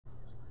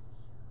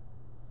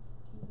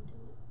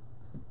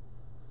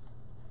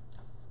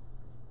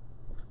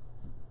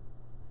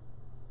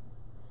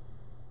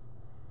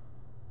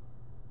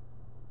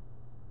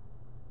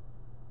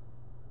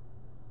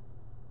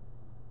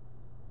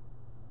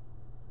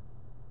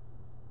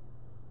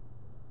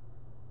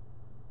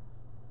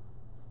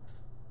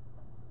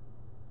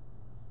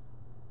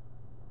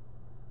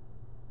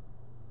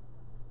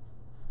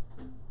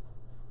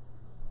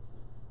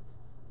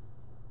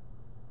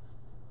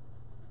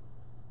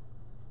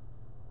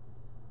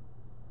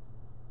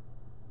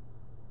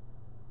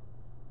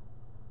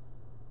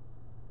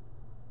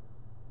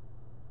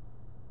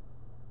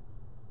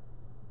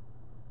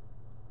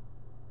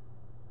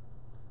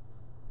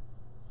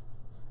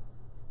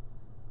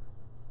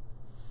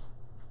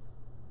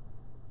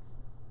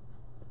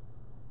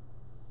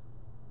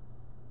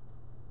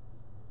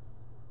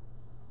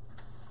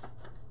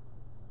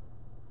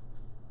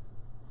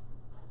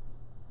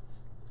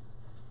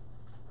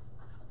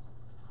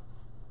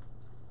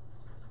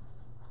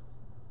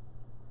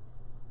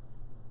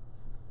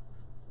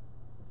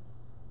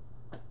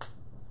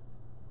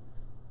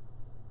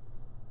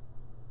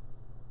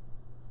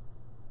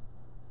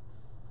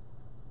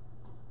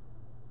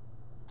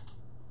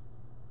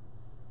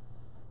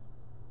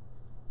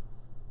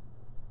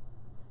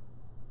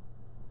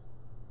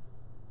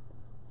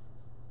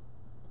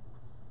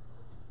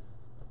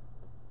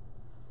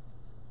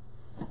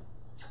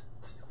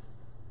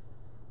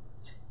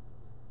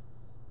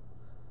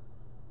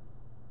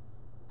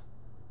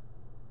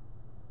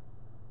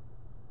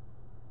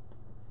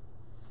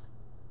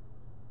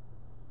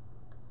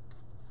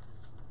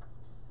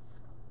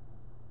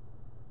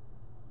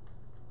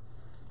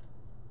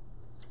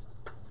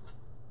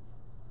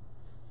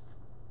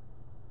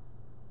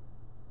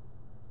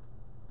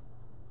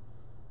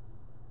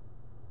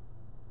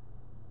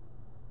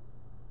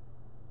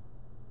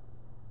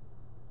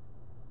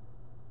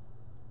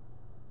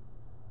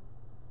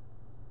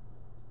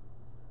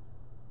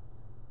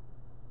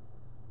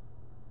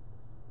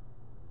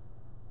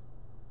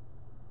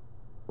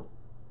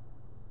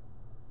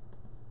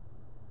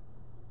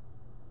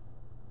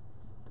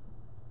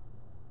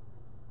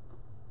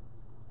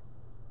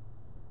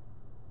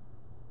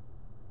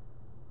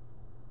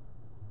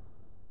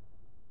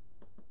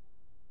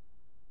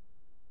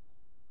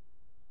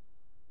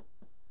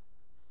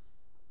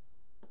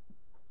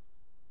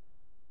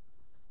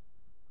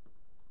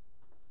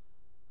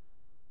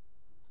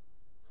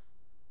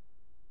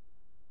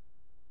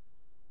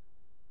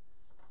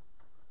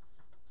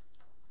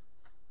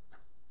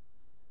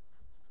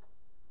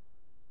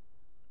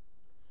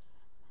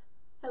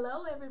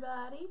Hello,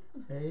 everybody.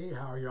 Hey,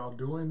 how are y'all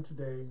doing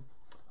today?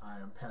 I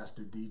am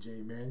Pastor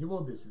DJ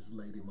Manuel. This is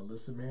Lady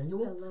Melissa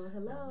Manuel. Hello,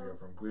 hello. And we are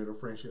from Greater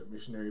Friendship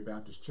Missionary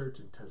Baptist Church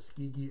in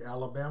Tuskegee,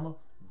 Alabama.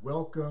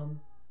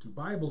 Welcome to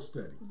Bible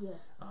study.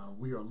 Yes.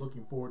 We are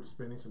looking forward to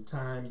spending some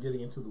time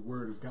getting into the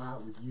Word of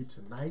God with you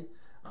tonight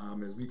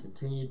as we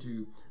continue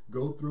to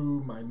go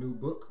through my new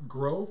book,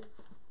 Grow,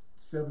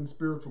 7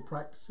 Spiritual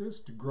Practices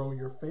to Grow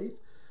Your Faith.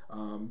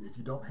 If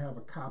you don't have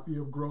a copy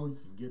of Grow, you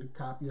can get a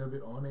copy of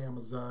it on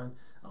Amazon.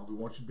 We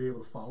want you to be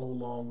able to follow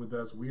along with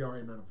us. We are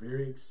in a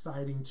very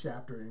exciting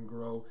chapter in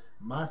Grow,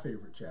 my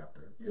favorite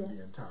chapter in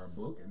the entire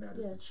book, and that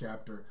is the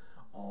chapter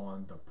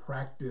on the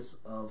practice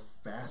of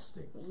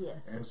fasting.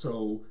 Yes. And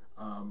so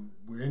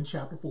we're in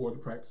chapter 4, the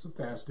practice of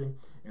fasting,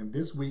 and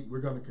this week we're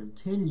going to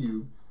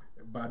continue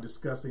by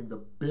discussing the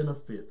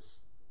benefits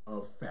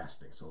of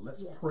fasting. So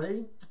let's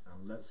pray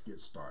and let's get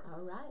started.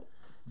 All right.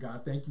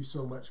 God, thank you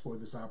so much for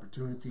this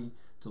opportunity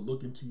to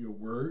look into your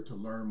word, to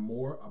learn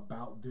more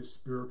about this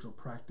spiritual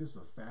practice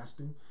of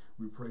fasting.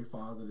 We pray,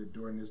 Father, that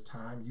during this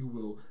time you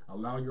will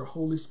allow your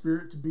Holy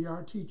Spirit to be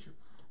our teacher,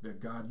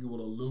 that God, you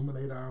will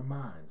illuminate our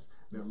minds,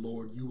 that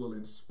Lord, you will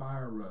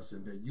inspire us,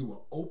 and that you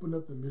will open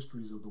up the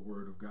mysteries of the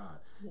word of God.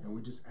 Yes. And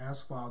we just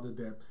ask, Father,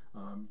 that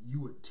you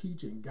would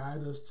teach and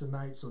guide us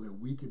tonight so that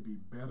we could be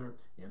better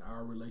in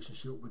our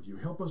relationship with you.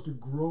 Help us to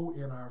grow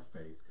in our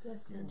faith.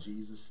 Yes, in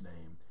Jesus'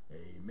 name.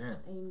 Amen.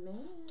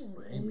 Amen.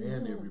 Well,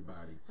 amen,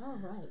 everybody. All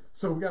right.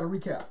 So we got a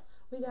recap.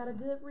 We got a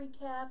good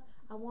recap.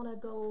 I want to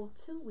go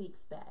 2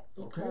 weeks back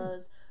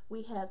because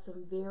we had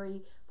some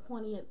very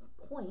poignant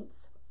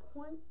points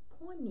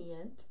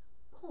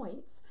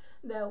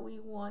that we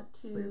want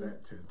to say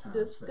that 10 times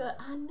discuss.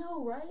 Fast. I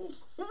know, right?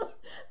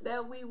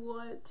 That we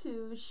want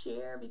to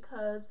share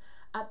because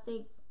I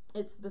think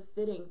it's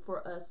befitting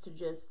for us to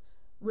just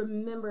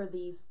remember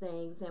these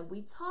things. And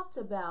we talked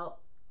about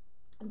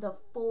the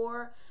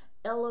 4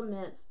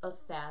 elements of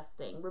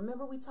fasting.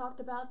 Remember we talked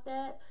about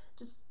that?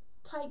 Just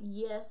type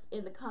yes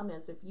in the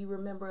comments if you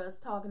remember us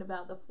talking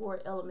about the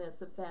 4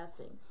 elements of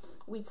fasting.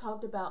 We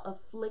talked about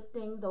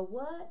afflicting the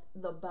what?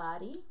 The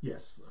body.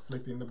 Yes,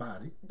 afflicting the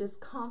body.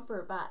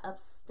 Discomfort by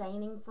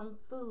abstaining from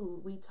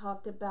food. We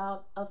talked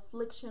about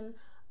affliction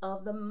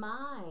of the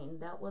mind.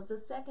 That was the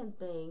second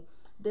thing.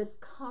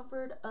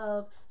 Discomfort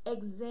of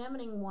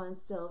examining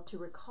oneself to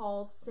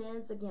recall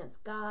sins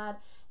against God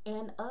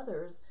and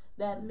others.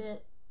 That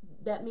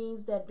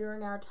means that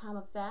during our time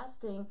of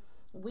fasting,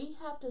 we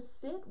have to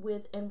sit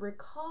with and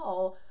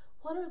recall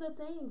what are the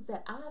things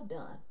that I've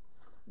done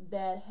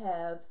that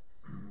have,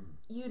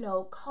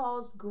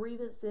 caused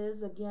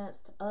grievances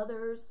against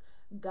others,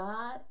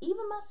 God,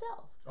 even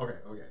myself. Okay.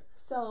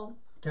 So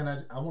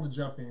I want to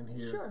jump in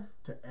here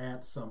to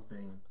add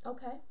something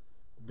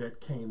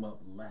that came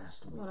up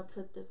last week. I'm going to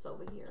put this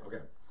over here.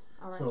 Okay.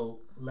 All right. So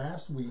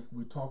last week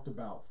we talked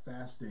about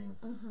fasting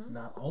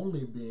not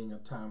only being a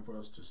time for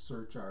us to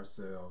search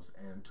ourselves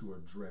and to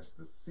address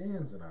the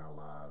sins in our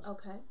lives,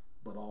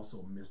 but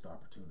also missed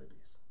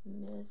opportunities.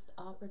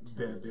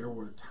 That there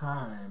were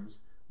times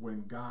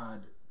when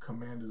God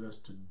commanded us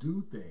to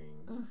do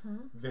things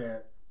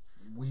that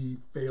we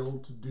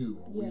failed to do,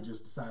 or we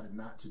just decided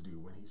not to do,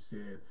 when he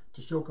said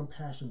to show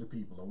compassion to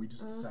people, and we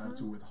just decided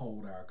to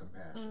withhold our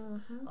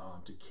compassion,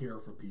 to care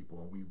for people,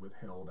 and we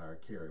withheld our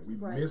care. We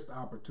missed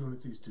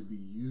opportunities to be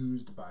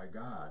used by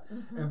God.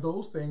 And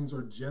those things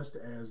are just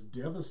as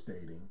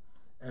devastating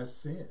as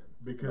sin,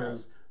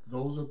 because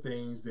those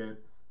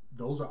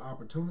are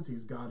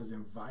opportunities God is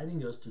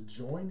inviting us to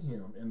join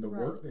him in the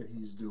work that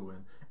he's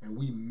doing, and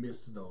we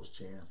missed those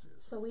chances.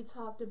 So we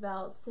talked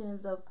about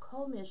sins of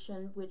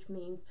commission, which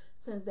means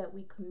sins that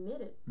we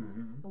committed.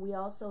 And we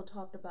also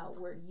talked about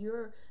where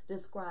you're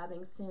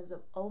describing sins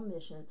of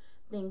omission,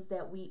 things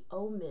that we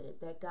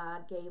omitted, that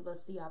God gave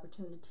us the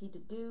opportunity to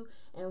do,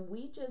 and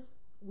we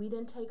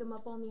didn't take them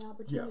up on the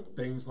opportunity. Yeah,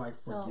 things like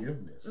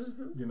forgiveness.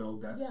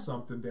 That's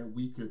something that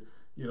we could,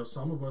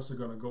 some of us are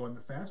going to go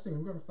into fasting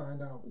and we're going to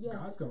find out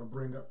God's going to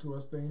bring up to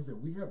us things that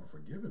we haven't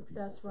forgiven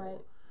people That's for. Right.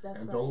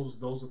 And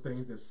those are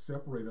things that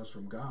separate us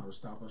from God or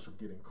stop us from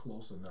getting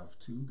close enough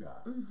to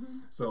God.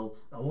 So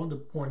I wanted to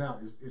point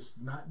out, it's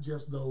not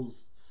just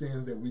those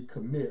sins that we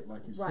commit,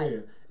 like you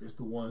said, it's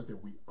the ones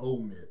that we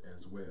omit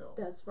as well.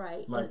 That's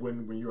right. Like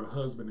when you're a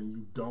husband and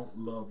you don't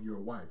love your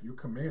wife, you're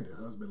commanded,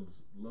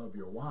 husbands, love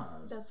your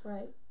wives. That's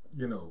right.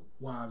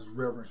 Wives,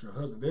 reverence your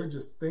husband. They're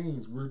just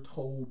things we're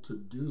told to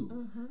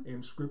do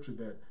in Scripture,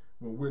 that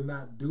when we're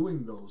not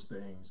doing those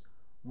things,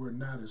 we're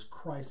not as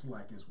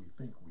Christ-like as we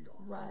think we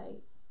are. Right.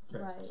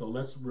 Okay. Right. So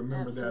let's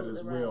remember that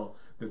as well,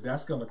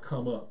 that's going to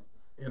come up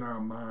in our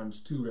minds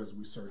too as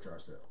we search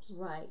ourselves.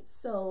 Right.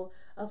 So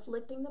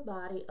afflicting the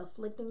body,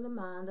 afflicting the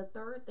mind. The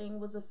third thing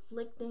was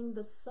afflicting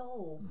the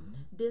soul.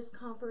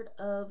 Discomfort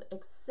of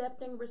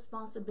accepting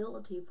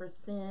responsibility for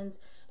sins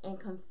and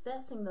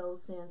confessing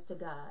those sins to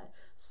God.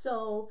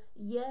 So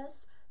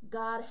yes,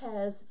 God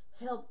has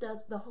helped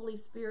us. The Holy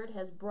Spirit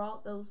has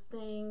brought those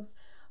things,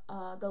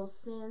 those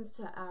sins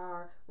to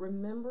our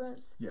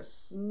remembrance.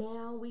 Yes.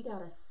 Now we got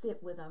to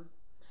sit with them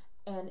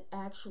and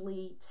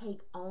actually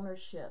take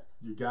ownership.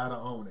 You gotta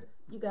own it.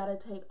 You gotta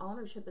take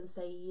ownership and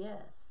say,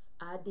 yes,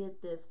 I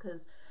did this,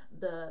 because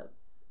the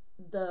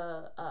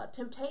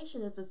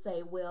temptation is to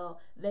say, well,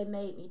 they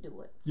made me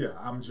do it. Yeah,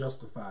 I'm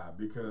justified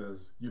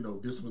because,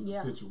 this was the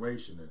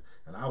situation,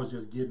 and I was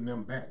just getting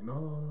them back.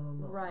 No.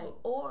 Right. No.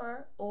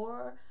 Or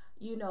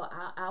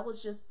I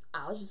was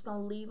just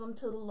gonna leave them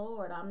to the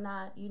Lord. I'm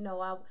not,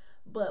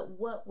 but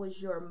what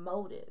was your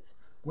motive?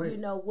 Wait.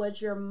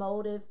 Was your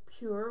motive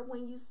pure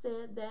when you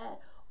said that,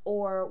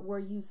 or were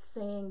you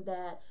saying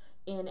that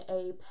in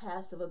a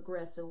passive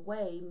aggressive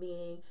way,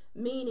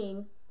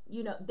 meaning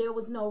there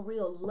was no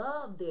real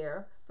love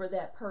there for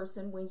that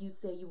person when you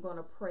said you were going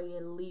to pray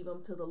and leave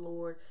them to the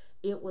Lord?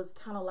 It was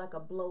kind of like a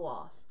blow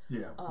off.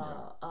 Yeah.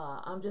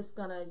 I'm just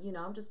gonna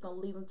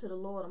leave them to the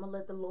Lord. I'm gonna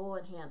let the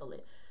Lord handle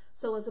it.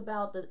 So it's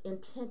about the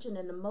intention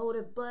and the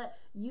motive, but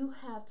you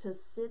have to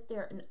sit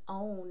there and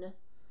own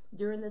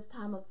during this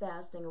time of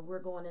fasting, and we're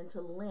going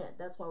into Lent.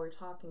 That's why we're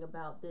talking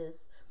about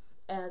this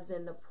as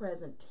in the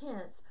present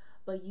tense.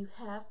 But you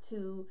have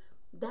to,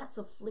 that's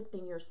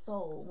afflicting your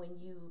soul when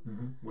you,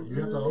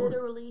 have to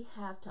literally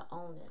have to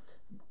own it.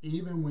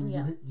 Even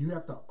when you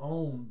have to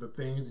own the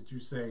things that you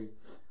say,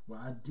 well,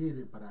 I did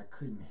it, but I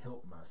couldn't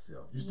help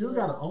myself. You still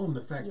got to own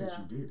the fact that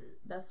you did it.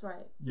 That's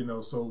right.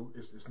 So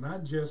it's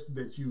not just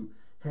that you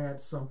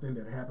had something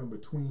that happened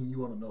between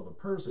you and another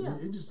person.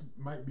 It just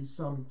might be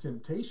some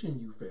temptation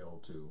you fell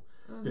to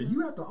that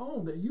you have to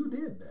own that you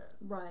did that.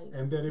 Right.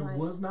 And that it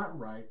was not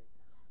right,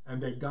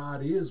 and that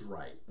God is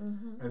right.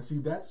 And see,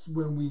 that's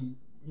when we,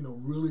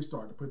 really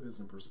start to put this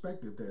in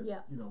perspective,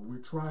 that, we're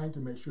trying to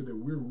make sure that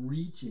we're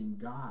reaching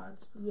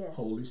God's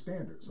holy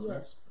standards. So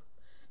that's...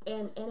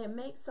 And it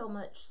makes so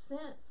much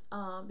sense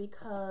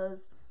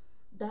because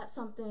that's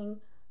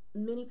something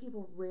many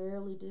people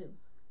rarely do.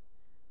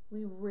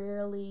 We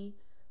rarely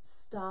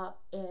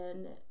stop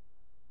and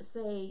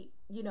say,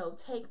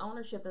 take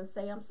ownership and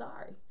say, I'm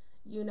sorry.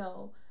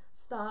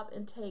 Stop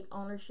and take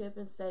ownership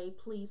and say,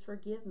 please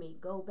forgive me.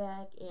 Go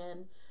back.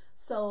 And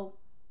so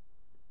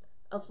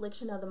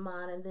affliction of the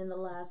mind, and then the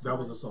last that one.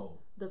 was the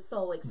soul. The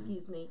soul,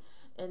 excuse me.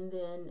 And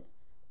then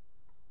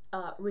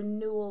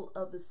renewal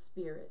of the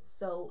spirit.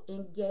 So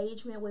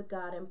engagement with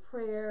God in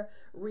prayer,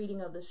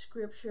 reading of the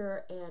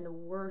scripture, and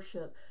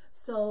worship.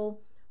 So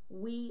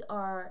we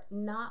are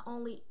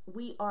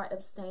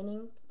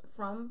abstaining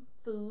from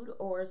food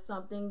or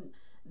something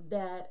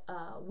that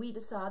we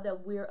decide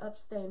that we're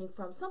abstaining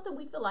from, something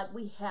we feel like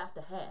we have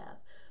to have.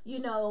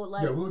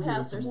 Like we'll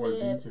Pastor get into more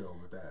said, detail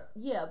with that.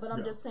 Yeah, but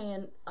I'm just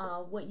saying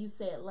what you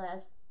said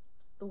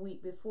the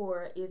week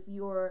before. If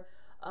you're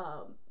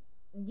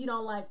you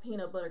don't like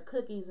peanut butter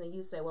cookies and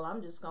you say, well,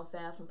 I'm just gonna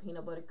fast from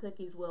peanut butter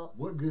cookies. Well,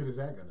 what good is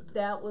that gonna do?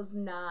 That was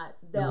not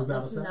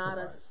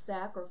a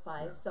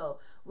sacrifice. Yeah. So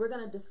we're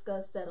gonna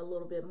discuss that a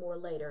little bit more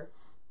later.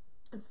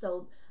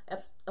 So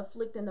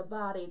afflicting the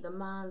body, the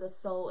mind, the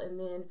soul, and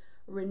then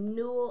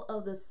renewal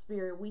of the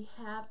spirit. We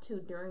have to,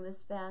 during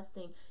this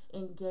fasting,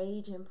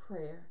 engage in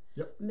prayer.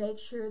 Yep. Make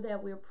sure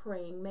that we're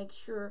praying. Make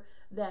sure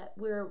that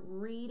we're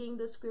reading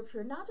the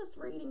scripture, not just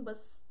reading, but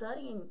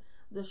studying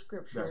the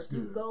scripture. That's good.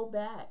 You go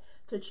back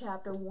to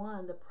chapter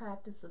 1, the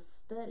practice of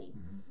study.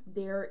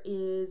 There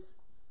is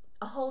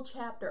a whole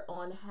chapter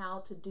on how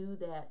to do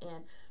that,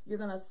 and you're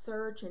going to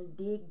search and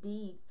dig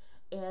deep,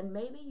 and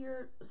maybe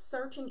you're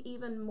searching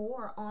even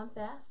more on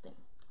fasting.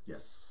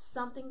 Yes.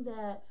 Something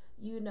that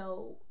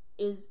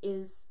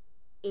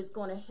is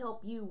going to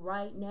help you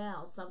right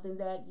now, something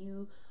that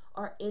you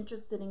are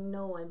interested in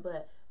knowing,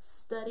 but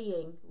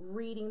studying,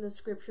 reading the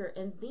scripture,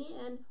 and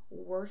then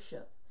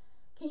worship.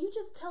 Can you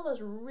just tell us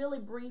really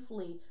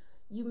briefly,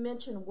 you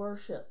mentioned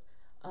worship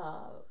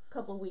a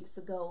couple of weeks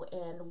ago,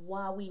 and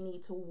why we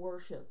need to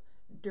worship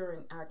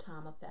during our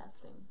time of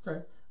fasting?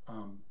 Okay.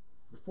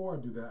 Before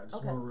I do that, I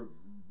just want to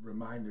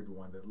remind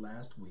everyone that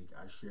last week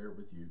I shared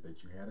with you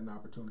that you had an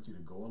opportunity to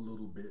go a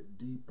little bit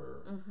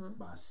deeper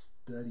by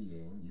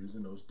studying,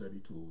 using those study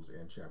tools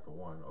in chapter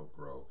 1 of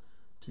Grow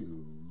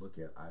to look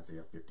at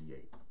Isaiah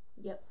 58.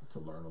 Yep. To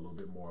learn a little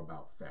bit more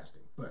about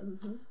fasting. But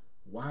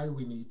why do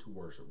we need to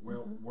worship?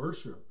 Well,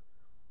 worship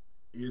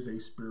is a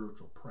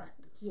spiritual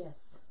practice.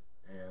 Yes.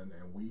 And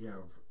we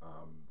have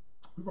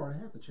we've already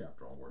had the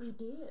chapter on worship.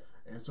 We did.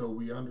 And so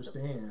we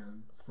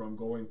understand from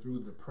going through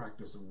the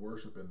practice of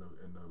worship in the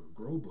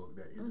Grow book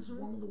that it is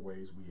one of the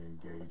ways we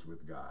engage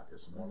with God.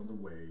 It's one of the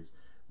ways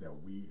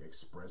that we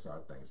express our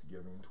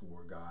thanksgiving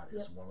toward God.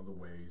 It's one of the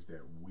ways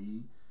that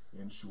we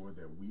ensure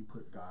that we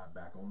put God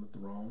back on the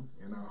throne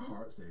in our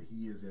hearts, that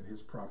he is in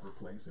his proper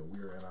place and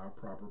we are in our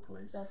proper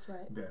place. That's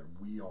right. That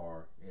we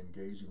are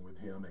engaging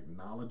with him,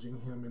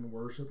 acknowledging him in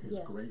worship, his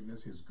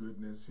greatness, his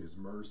goodness, his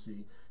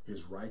mercy,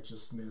 his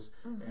righteousness.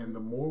 And the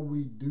more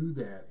we do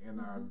that in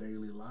our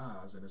daily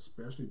lives, and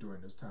especially during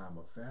this time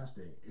of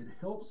fasting, it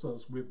helps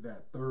us with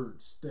that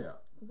third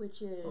step,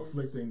 which is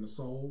afflicting the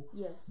soul.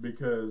 Yes.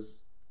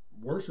 Because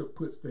worship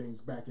puts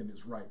things back in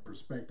its right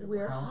perspective.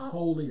 How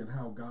holy and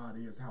how God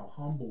is, how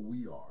humble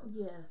we are.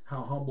 Yes.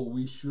 How humble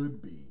we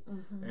should be.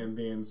 And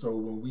then so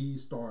when we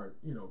start,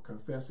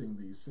 confessing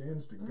these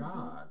sins to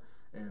God,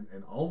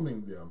 and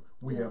owning them,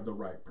 we have the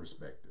right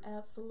perspective.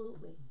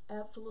 Absolutely.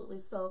 Absolutely.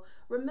 So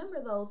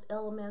remember those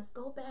elements.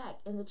 Go back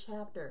in the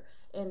chapter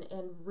and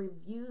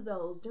review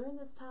those. During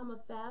this time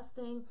of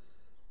fasting,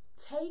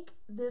 take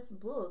this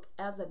book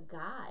as a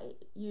guide.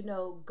 You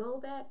know, go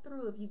back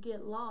through. If you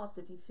get lost,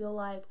 if you feel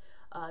like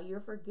you're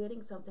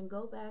forgetting something,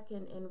 go back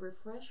and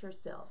refresh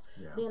yourself.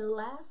 Yeah. Then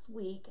last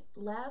week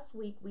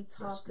we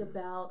talked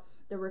about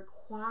the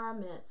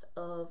requirements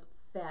of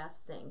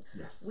fasting.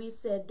 Yes. We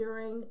said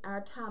during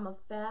our time of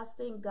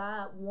fasting,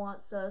 God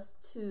wants us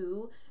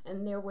to,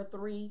 and there were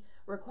 3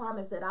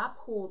 requirements that I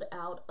pulled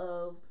out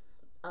of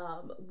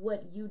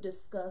what you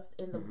discussed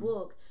in the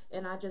book,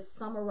 and I just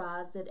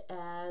summarized it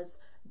as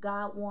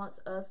God wants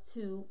us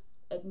to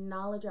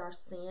acknowledge our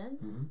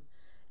sins.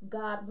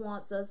 God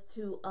wants us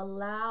to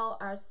allow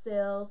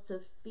ourselves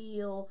to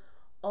feel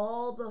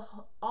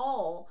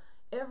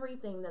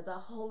everything that the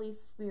Holy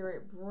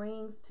Spirit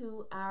brings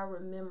to our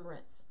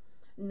remembrance.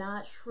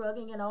 Not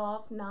shrugging it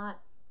off,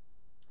 not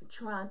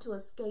trying to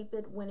escape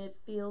it when it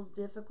feels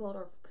difficult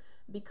or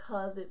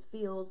because it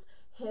feels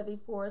heavy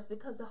for us,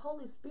 because the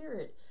Holy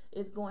Spirit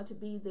is going to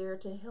be there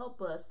to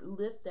help us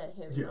lift that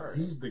heavy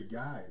burden. He's the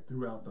guide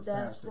throughout the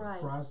fasting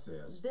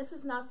process. This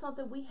is not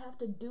something we have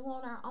to do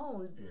on our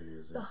own. It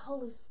isn't. The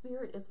Holy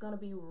Spirit is going to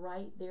be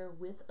right there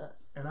with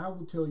us. And I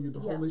will tell you, the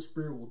Holy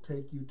Spirit will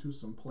take you to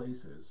some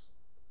places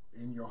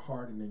in your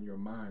heart and in your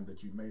mind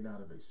that you may not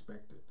have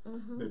expected.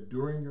 That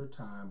during your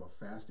time of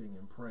fasting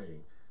and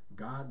praying,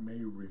 God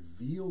may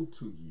reveal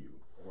to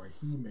you, or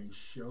He may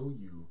show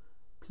you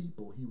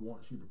people He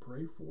wants you to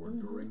pray for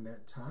during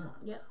that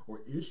time,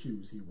 or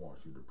issues He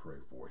wants you to pray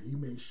for. He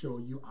may show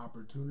you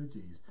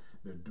opportunities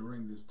that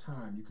during this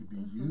time you could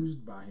be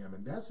used by Him.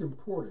 And that's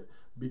important,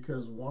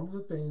 because one of the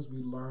things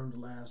we learned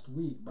last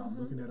week by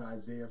looking at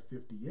Isaiah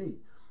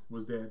 58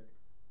 was that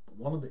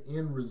one of the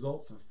end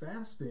results of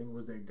fasting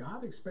was that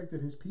God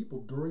expected His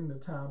people during the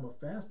time of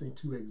fasting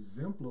to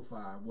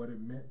exemplify what it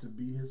meant to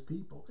be His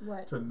people,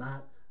 to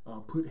not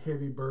put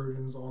heavy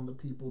burdens on the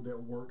people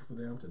that worked for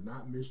them, to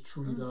not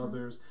mistreat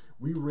others.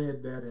 We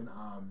read that in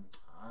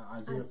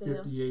Isaiah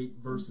 58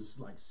 verses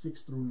like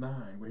 6 through 9,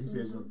 where He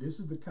says, you know, this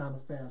is the kind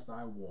of fast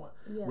I want,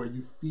 where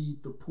you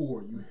feed the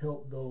poor, you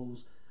help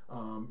those,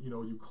 you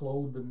know, you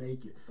clothe the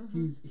naked.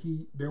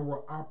 There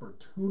were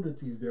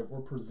opportunities that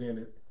were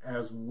presented,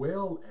 as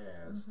well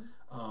as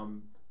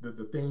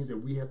the things that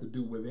we have to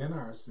do within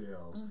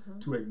ourselves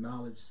to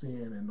acknowledge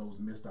sin and those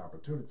missed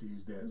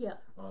opportunities that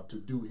to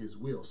do His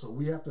will. So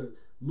we have to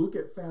look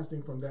at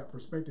fasting from that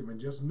perspective and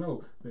just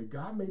know that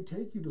God may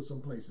take you to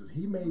some places.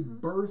 He may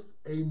birth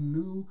a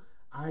new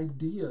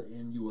idea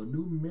in you, a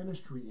new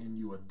ministry in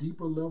you, a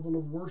deeper level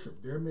of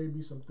worship. There may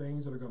be some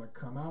things that are going to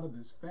come out of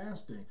this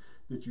fasting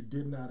that you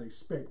did not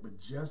expect, but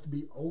just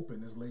be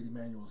open, as Lady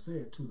Manuel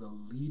said, to the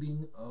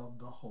leading of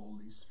the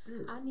Holy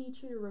Spirit. I need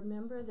you to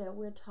remember that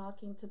we're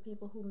talking to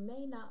people who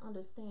may not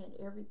understand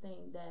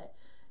everything that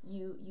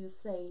you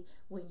say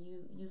when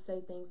you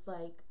say things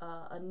like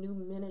a new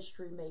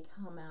ministry may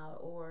come out,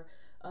 or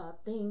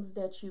things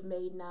that you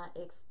may not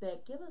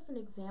expect. Give us an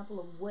example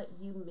of what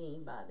you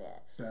mean by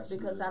that.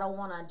 Because I don't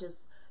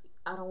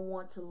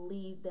want to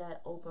leave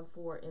that open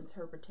for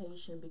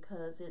interpretation,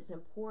 because it's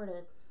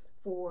important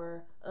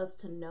for us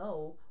to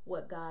know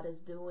what God is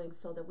doing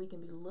so that we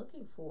can be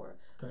looking for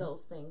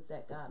those things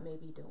that God may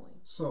be doing.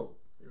 So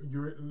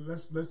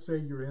let's say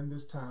you're in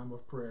this time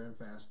of prayer and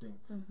fasting,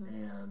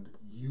 and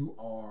you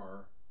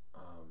are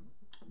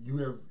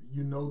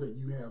you know that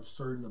you have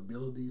certain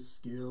abilities,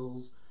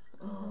 skills,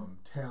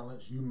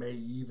 talents. You may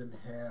even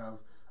have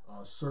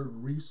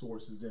certain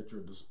resources at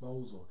your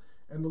disposal,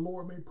 and the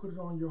Lord may put it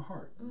on your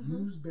heart.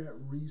 Use that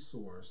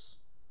resource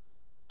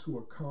to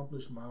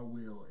accomplish my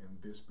will in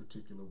this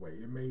particular way.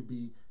 It may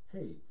be,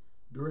 hey,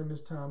 during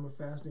this time of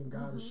fasting,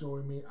 God is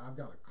showing me I've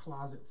got a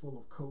closet full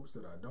of coats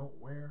that I don't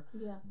wear.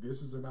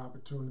 This is an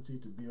opportunity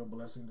to be a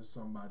blessing to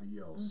somebody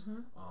else.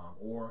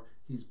 Or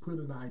He's put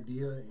an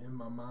idea in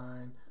my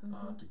mind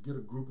to get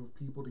a group of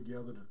people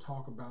together to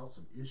talk about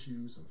some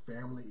issues, some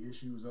family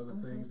issues, other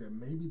things, that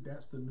maybe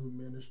that's the new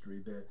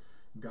ministry that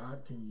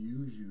God can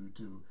use you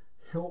to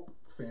help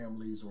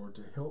families, or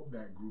to help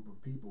that group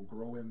of people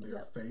grow in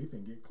their faith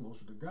and get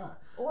closer to God.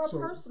 Or a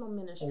personal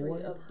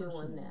ministry of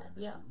doing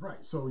that.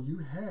 Right. So you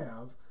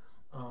have,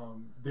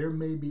 there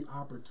may be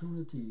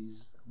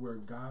opportunities where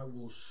God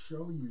will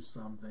show you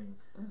something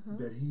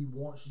that He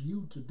wants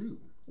you to do.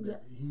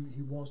 That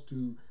he wants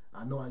to,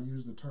 I know I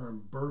use the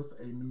term birth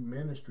a new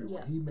ministry,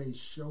 where He may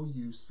show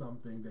you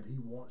something that He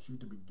wants you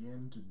to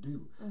begin to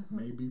do.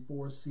 Maybe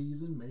for a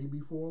season, maybe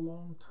for a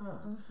long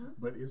time.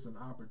 But it's an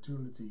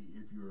opportunity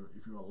if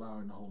you're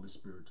allowing the Holy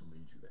Spirit to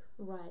lead you there.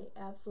 Right,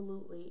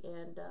 absolutely.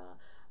 And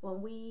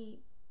when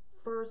we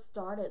first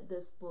started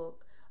this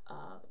book,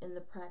 in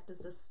the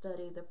practice of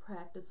study, the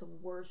practice of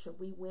worship,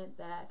 we went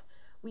back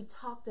we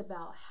talked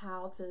about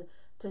how to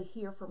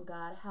hear from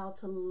God, how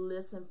to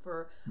listen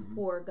for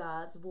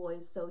God's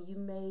voice. So you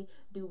may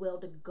do well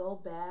to go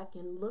back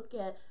and look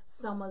at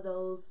some of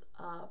those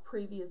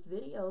previous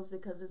videos,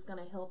 because it's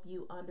going to help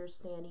you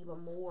understand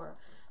even more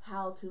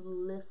how to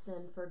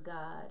listen for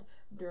God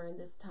during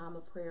this time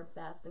of prayer and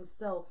fasting.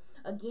 So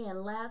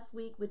again, last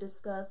week we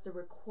discussed the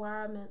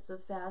requirements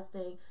of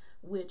fasting,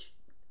 which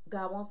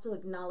God wants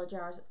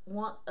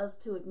us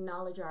to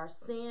acknowledge our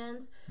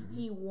sins.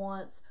 He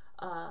wants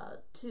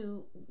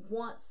to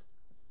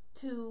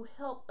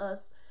help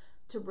us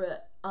to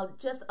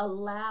just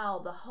allow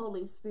the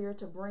Holy Spirit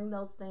to bring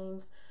those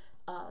things,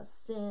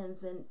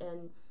 sins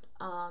and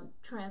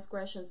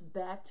transgressions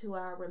back to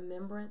our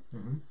remembrance,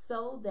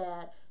 so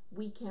that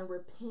we can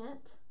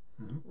repent,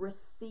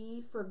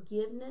 receive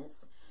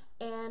forgiveness,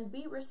 and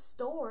be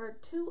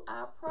restored to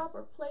our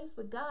proper place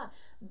with God.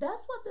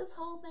 That's what this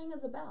whole thing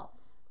is about.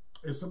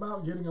 It's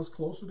about getting us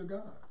closer to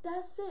God.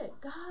 That's it.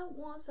 God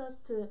wants us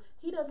to,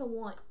 He doesn't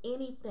want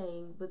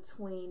anything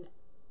between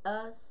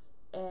us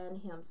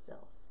and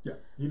Himself. Yeah,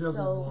 He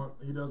doesn't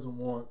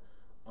want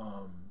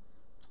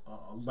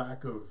a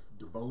lack of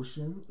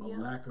devotion, a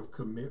lack of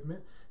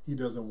commitment. He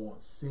doesn't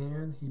want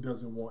sin. He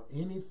doesn't want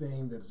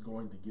anything that's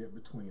going to get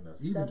between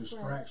us, even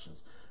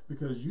distractions. Right.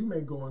 Because you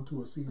may go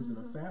into a season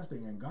of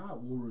fasting, and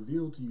God will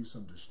reveal to you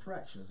some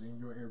distractions in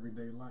your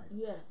everyday life.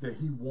 Yes. That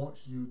He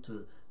wants you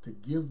to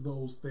give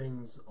those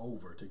things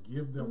over, to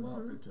give them up,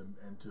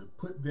 and to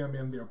put them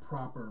in their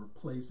proper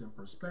place and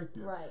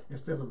perspective. Right.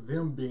 Instead of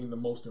them being the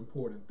most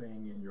important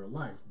thing in your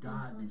life,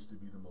 God needs to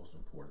be the most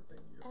important thing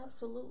in your life.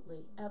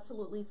 Absolutely.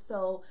 Absolutely.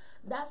 So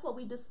that's what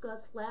we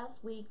discussed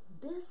last week.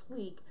 This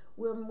week,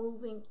 we're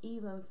moving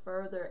even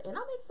further. And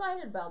I'm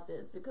excited about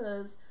this,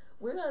 because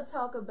we're going to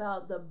talk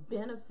about the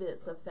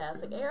benefits of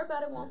fasting.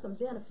 Everybody wants some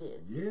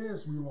benefits.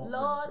 Yes, we want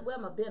Lord, where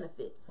are my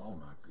benefits? Oh,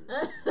 my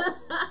goodness.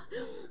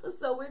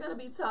 So we're going to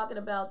be talking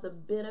about the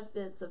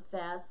benefits of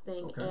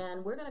fasting. Okay.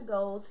 And we're going to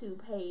go to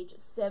page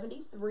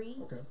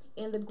 73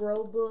 in the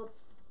Grow book.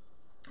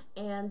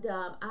 And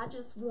I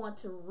just want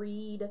to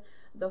read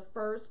the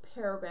first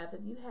paragraph.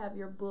 If you have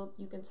your book,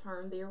 you can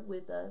turn there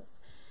with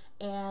us.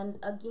 And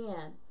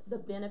again, the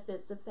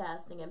benefits of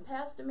fasting. And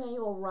Pastor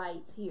Manuel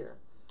writes here,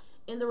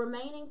 in the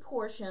remaining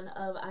portion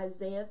of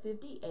Isaiah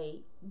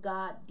 58,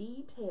 God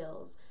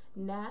details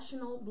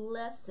national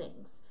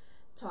blessings,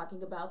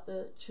 talking about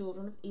the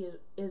children of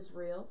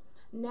Israel,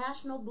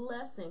 national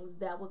blessings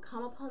that will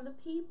come upon the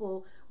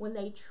people when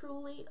they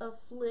truly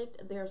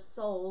afflict their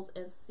souls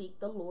and seek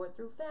the Lord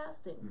through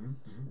fasting.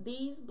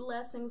 These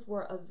blessings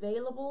were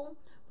available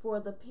for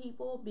the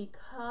people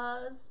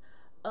because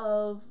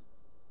of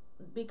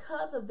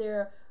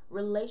their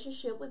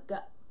relationship with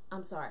God.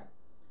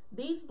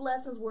 These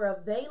blessings were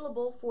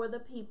available for the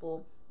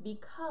people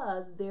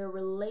because their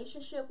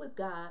relationship with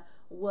God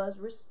was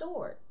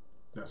restored.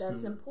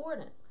 That's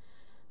important.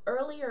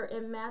 Earlier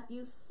in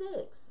Matthew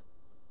 6,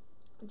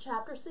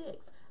 chapter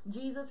 6,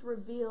 Jesus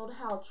revealed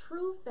how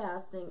true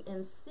fasting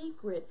in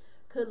secret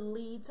could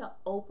lead to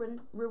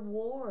open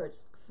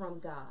rewards from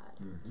God.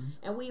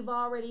 And we've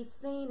already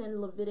seen in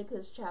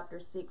Leviticus chapter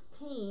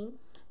 16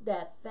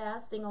 that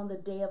fasting on the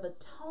Day of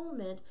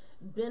Atonement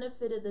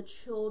benefited the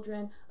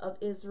children of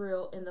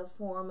Israel in the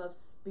form of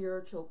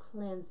spiritual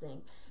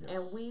cleansing.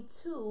 And we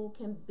too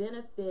can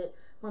benefit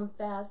from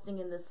fasting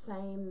in the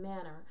same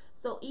manner.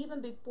 So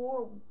even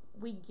before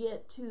we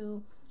get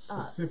to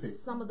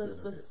some of the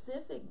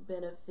specific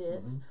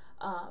benefits,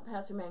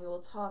 Pastor Manuel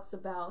talks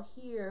about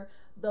here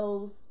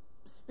those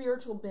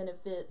spiritual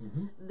benefits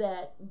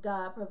that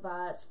God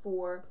provides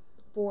for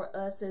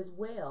us as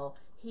well.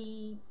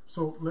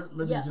 So let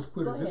me just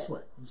put it this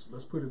way.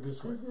 Let's put it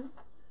this way.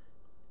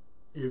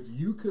 If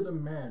you could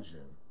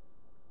imagine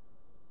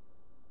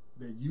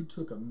that you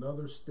took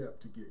another step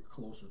to get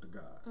closer to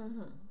God,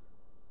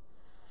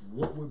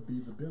 what would be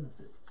the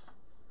benefits?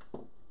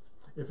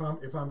 If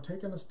I'm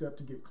taking a step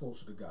to get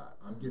closer to God,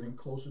 I'm getting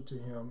closer to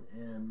Him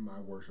in my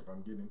worship.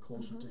 I'm getting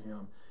closer to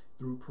Him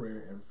through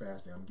prayer and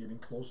fasting. I'm getting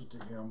closer to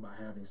Him by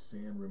having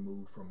sin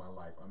removed from my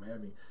life.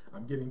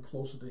 I'm getting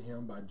closer to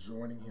Him by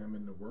joining Him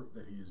in the work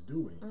that He is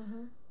doing.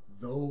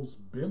 Those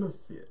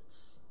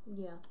benefits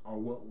are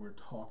what we're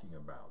talking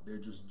about. They're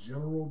just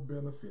general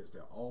benefits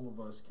that all of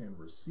us can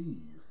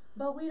receive.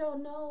 But we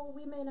don't know.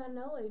 We may not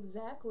know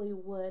exactly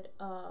what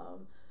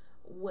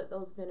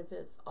those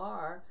benefits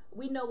are.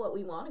 We know what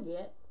we want to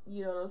get.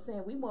 You know what I'm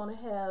saying? We want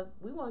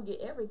to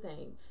get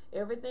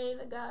everything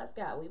that God's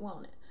got. We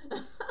want it.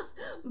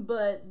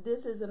 But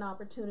this is an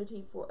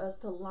opportunity for us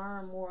to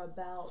learn more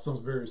about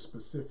some very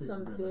specific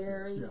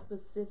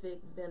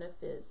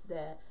benefits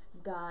that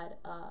God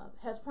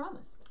has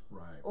promised,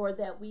 right? Or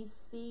that we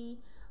see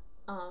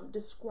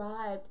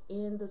described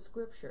in the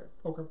Scripture.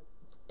 Okay.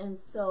 And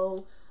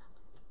so,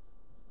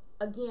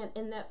 again,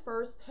 in that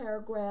first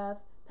paragraph,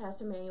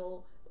 Pastor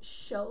Manuel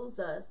shows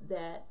us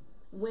that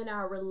when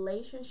our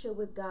relationship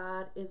with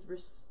God is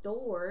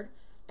restored,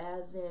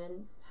 as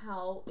in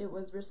how it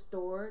was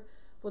restored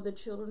for the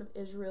children of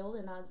Israel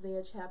in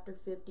Isaiah chapter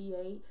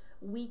 58,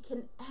 we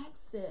can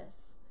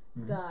access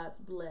God's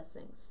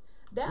blessings.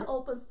 That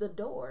opens the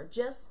door.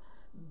 Just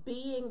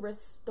being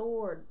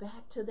restored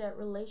back to that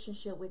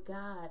relationship with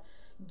God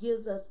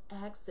gives us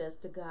access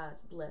to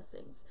God's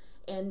blessings.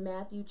 In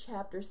Matthew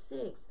chapter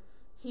 6,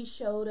 he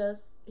showed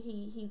us,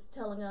 he's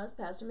telling us,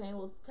 Pastor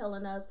Manuel was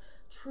telling us,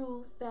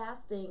 true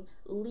fasting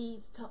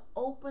leads to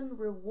open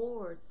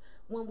rewards.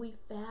 When we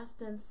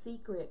fast in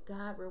secret,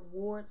 God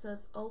rewards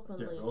us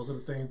openly. Yeah, those are the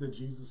things that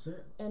Jesus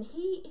said. And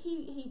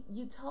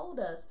you told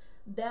us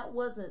that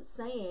wasn't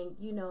saying,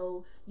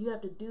 you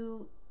have to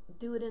do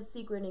it in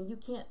secret and you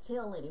can't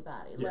tell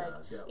anybody.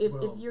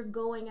 If you're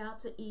going out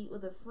to eat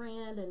with a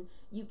friend and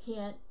you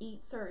can't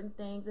eat certain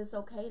things, it's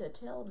okay to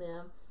tell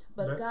them.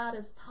 But God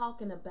is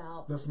talking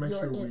about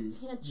your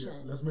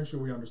intention. Let's make sure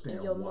we understand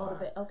and your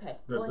why. Okay,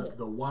 go ahead.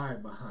 The why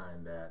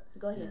behind that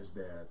is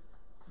that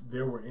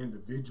there were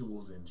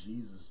individuals in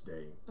Jesus'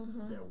 day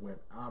that went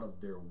out of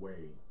their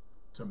way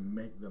to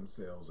make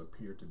themselves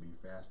appear to be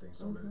fasting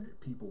so that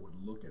people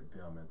would look at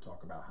them and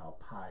talk about how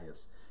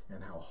pious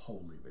and how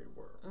holy they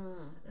were.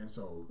 And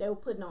so they were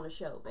putting on a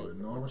show, basically.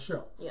 Putting on a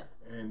show. Yeah.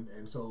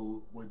 And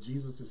so what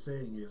Jesus is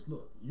saying is,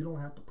 look, you don't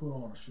have to put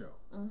on a show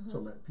to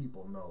let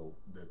people know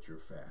that you're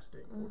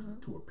fasting or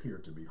to appear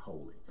to be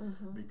holy,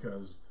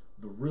 because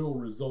the real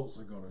results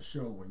are going to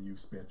show when you've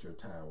spent your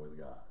time with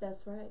God.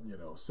 That's right.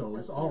 So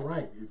it's all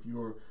right if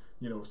you're,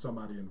 if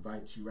somebody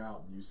invites you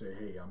out and you say,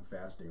 hey, I'm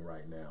fasting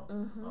right now,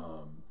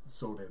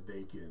 so that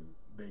they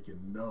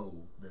can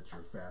know that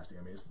you're fasting.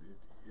 I mean,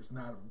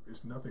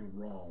 it's nothing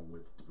wrong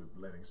with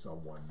letting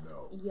someone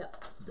know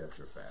that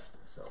you're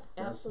fasting. So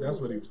that's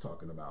what he was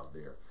talking about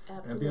there.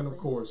 Absolutely. And then, of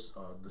course,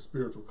 the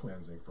spiritual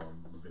cleansing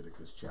from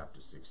Leviticus chapter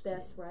 16.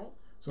 That's right.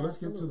 So let's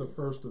get to the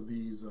first of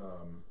these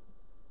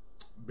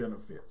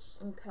benefits.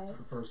 Okay.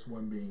 The first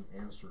one being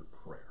answered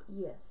prayer.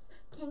 Yes.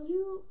 Can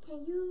you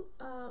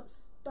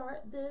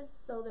start this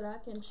so that I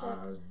can check?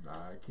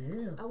 I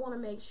can. I want to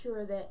make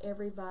sure that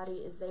everybody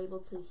is able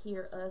to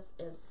hear us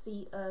and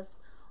see us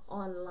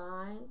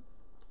online.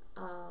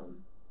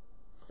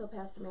 So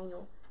Pastor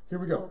Manuel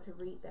is going to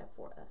read that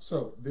for us.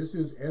 So this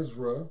is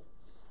Ezra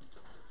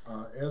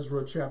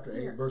chapter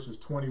 8, verses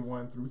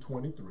 21 through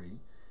 23.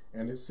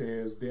 And it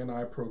says, Then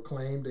I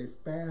proclaimed a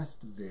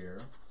fast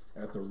there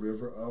at the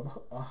river of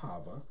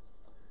Ahava,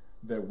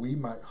 that we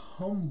might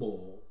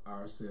humble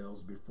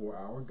ourselves before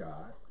our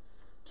God,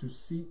 to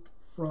seek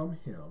from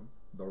him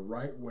the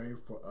right way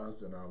for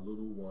us and our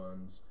little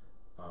ones,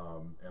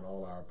 and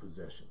all our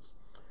possessions.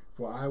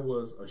 For I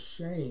was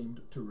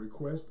ashamed to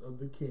request of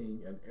the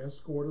king an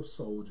escort of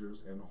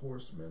soldiers and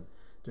horsemen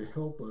to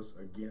help us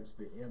against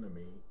the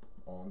enemy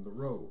on the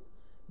road,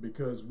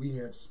 because we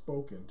had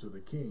spoken to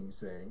the king,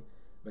 saying,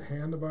 The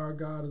hand of our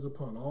God is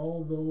upon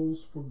all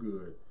those for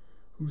good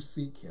who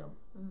seek him,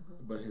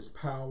 but his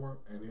power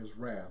and his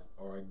wrath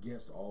are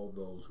against all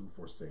those who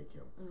forsake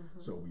him.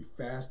 So we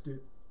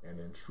fasted and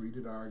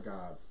entreated our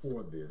God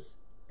for this,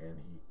 and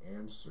he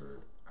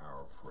answered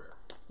our prayer.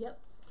 Yep,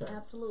 okay.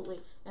 Absolutely.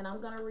 And I'm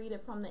going to read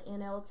it from the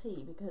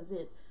NLT because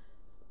it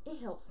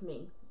helps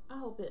me.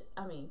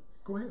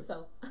 Go ahead.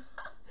 So,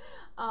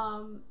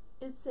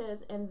 it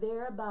says, And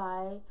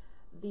thereby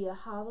the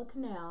Ahava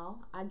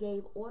Canal, I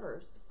gave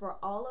orders for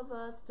all of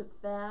us to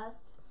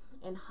fast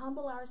and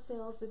humble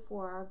ourselves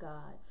before our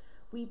God.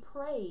 We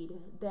prayed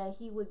that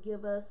he would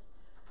give us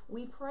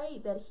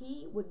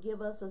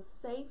a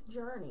safe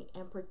journey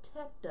and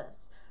protect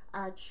us,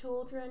 our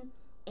children,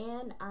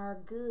 and our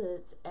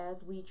goods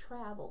as we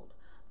traveled.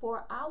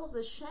 For I was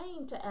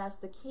ashamed to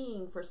ask the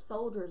king for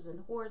soldiers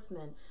and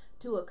horsemen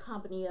to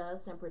accompany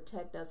us and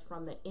protect us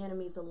from the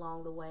enemies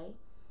along the way.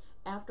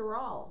 After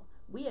all,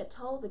 we had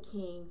told the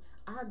king,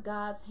 our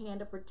God's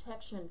hand of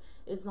protection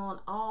is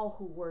on all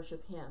who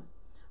worship him,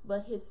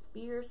 but his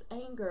fierce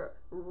anger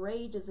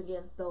rages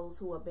against those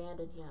who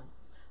abandon him.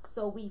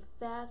 So we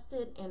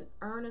fasted and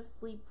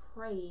earnestly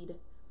prayed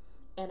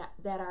and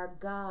that our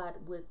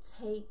God would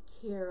take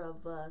care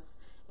of us,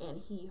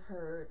 and he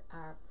heard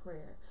our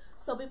prayer.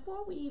 So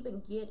before we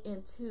even get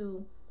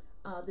into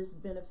this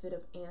benefit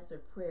of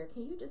answered prayer,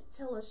 can you just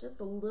tell us just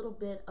a little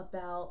bit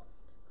about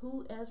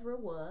who Ezra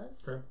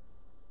was? Okay.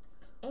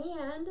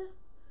 And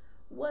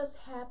what's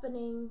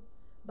happening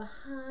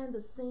behind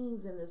the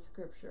scenes in this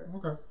scripture?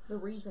 Okay. The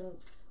reason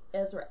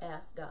Ezra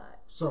asked God.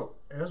 So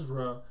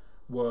Ezra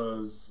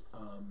was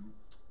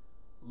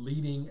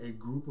leading a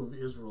group of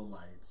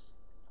Israelites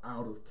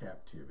out of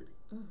captivity.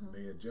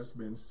 They had just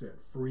been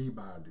set free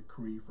by a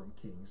decree from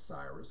King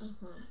Cyrus.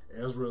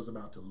 Ezra is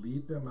about to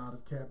lead them out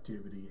of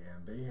captivity,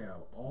 and they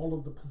have all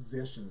of the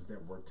possessions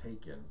that were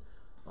taken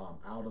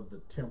out of the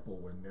temple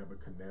when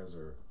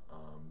Nebuchadnezzar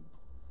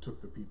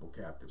took the people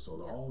captive.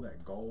 So all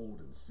that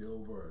gold and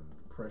silver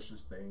and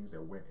precious things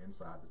that went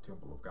inside the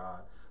temple of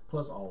God,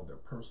 plus all of their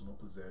personal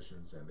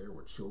possessions, and there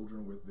were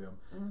children with them.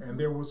 And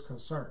there was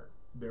concern.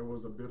 There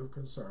was a bit of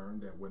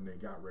concern that when they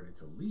got ready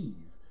to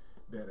leave,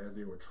 that as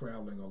they were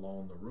traveling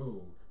along the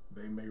road,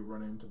 they may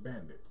run into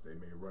bandits, they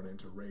may run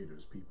into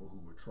raiders, people who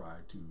would try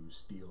to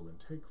steal and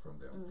take from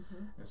them.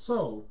 And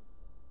so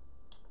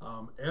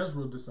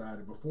Ezra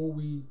decided, before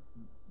we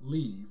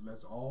leave.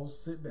 Let's all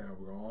sit down.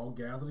 We're going to all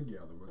gather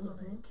together. We're going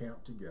to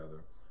encamp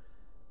together,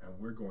 and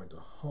we're going to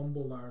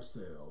humble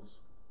ourselves,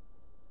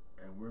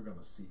 and we're going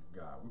to seek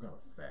God. We're going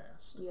to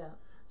fast. Yeah.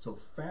 So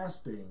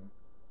fasting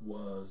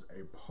was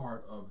a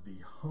part of the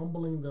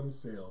humbling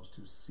themselves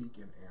to seek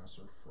an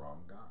answer from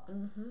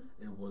God.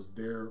 It was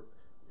their...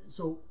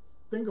 So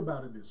think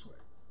about it this way.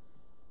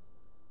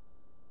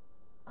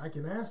 I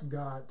can ask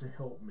God to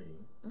help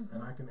me,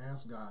 and I can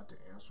ask God to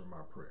answer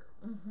my prayer.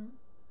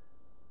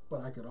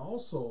 But I could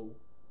also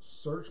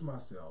search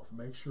myself,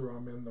 make sure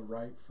I'm in the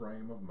right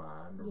frame of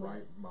mind,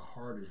 my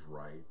heart is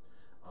right,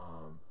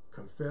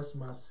 confess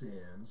my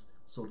sins,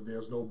 so that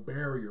there's no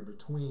barrier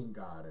between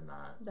God and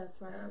I.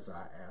 That's right. As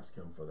I ask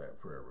Him for that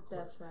prayer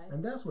request. That's right.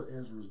 And that's what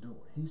Ezra's doing.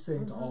 He's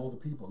saying to all the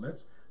people,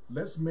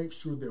 let's make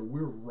sure that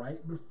we're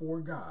right before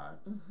God,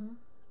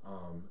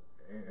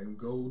 and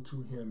go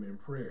to Him in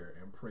prayer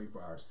and pray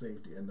for our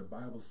safety. And the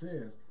Bible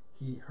says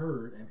He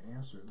heard and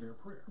answered their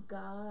prayer.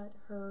 God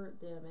heard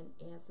them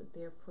and answered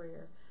their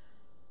prayer.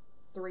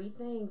 3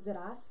 things that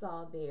I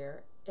saw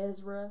there.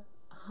 Ezra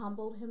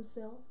humbled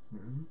himself,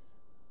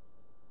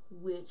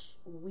 which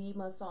we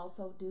must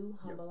also do,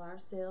 humble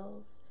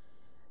ourselves.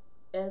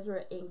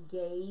 Ezra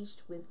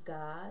engaged with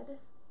God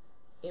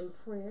in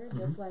prayer,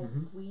 just like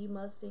we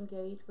must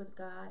engage with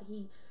God.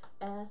 He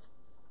asked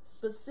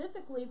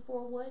specifically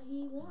for what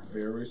he wanted.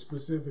 Very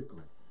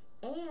specifically.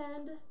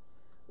 And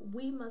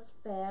we must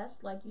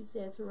fast, like you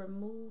said, to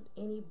remove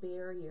any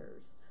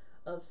barriers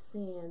of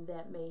sin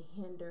that may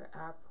hinder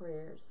our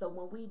prayers. So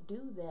when we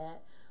do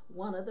that,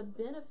 one of the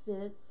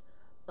benefits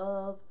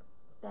of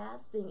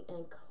fasting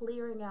and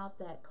clearing out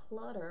that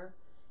clutter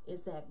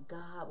is that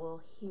God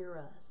will hear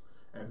us.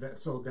 And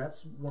that's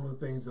one of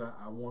the things that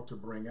I want to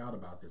bring out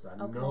about this. I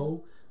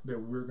know that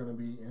we're going to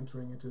be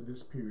entering into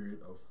this period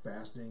of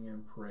fasting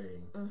and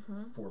praying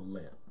for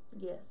Lent.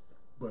 Yes.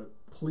 But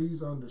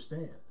please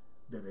understand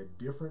that at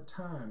different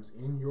times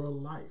in your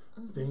life,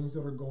 things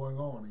that are going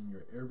on in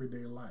your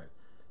everyday life,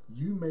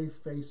 you may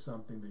face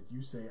something that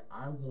you say,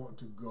 I want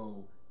to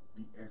go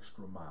the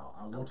extra mile.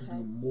 I want to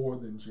do more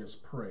than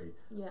just pray.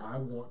 Yeah. I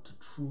want to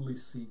truly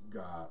seek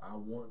God. I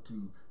want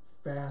to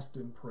fast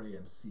and pray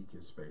and seek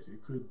His face.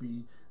 It could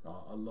be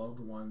a loved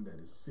one that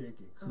is sick.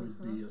 It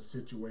could be a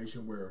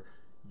situation where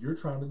you're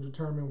trying to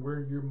determine where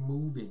you're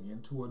moving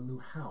into a new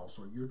house,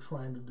 or you're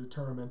trying to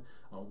determine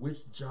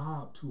which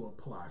job to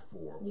apply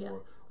for,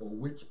 or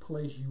which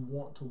place you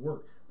want to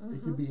work.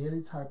 It could be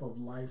any type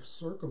of life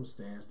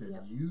circumstance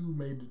that you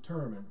may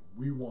determine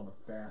we want to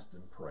fast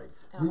and pray.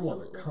 Absolutely. We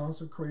want to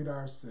consecrate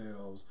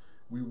ourselves.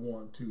 We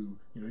want to,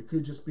 it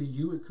could just be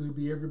you. It could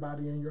be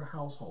everybody in your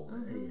household.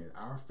 Hey, in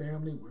our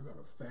family, we're going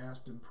to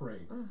fast and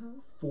pray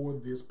for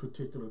this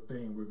particular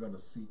thing we're going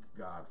to seek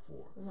God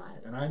for.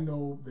 Right. And I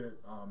know that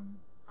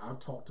I've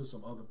talked to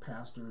some other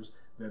pastors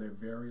that at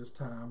various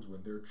times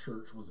when their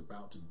church was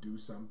about to do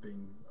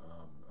something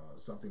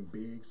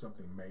big,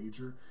 something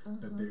major,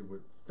 that they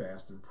would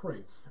fast and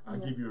pray. I'll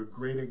give you a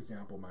great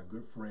example. My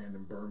good friend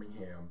in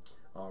Birmingham,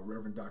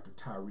 Reverend Dr.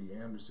 Tyree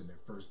Anderson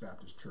at First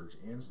Baptist Church,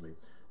 Ensley,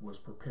 was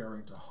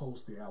preparing to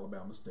host the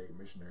Alabama State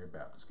Missionary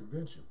Baptist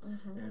Convention.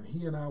 And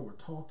he and I were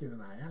talking,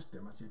 and I asked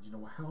him, I said,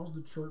 how's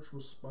the church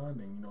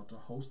responding, to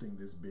hosting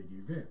this big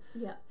event?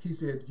 Yeah. He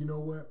said, you know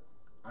what?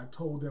 I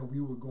told them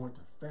we were going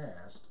to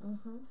fast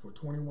for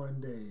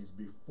 21 days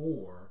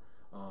before,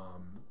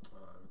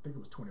 I think it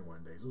was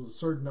 21 days. It was a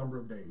certain number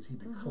of days. He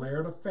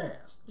declared a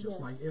fast, just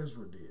like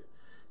Ezra did.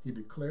 He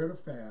declared a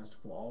fast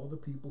for all the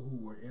people who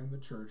were in the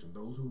church and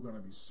those who were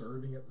going to be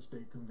serving at the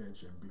state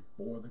convention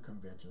before the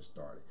convention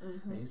started.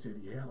 And he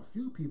said he had a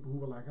few people who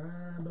were like,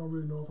 I don't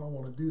really know if I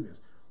want to do this.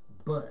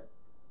 But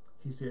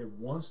he said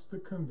once the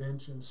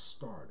convention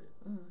started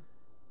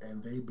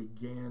and they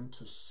began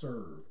to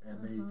serve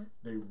and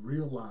they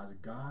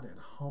realized God had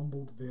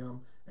humbled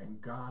them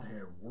and God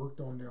had worked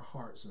on their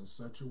hearts in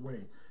such a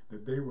way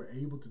that they were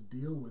able to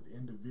deal with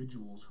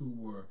individuals who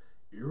were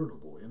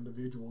irritable,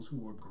 individuals who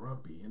were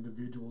grumpy,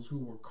 individuals who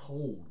were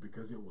cold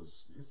because it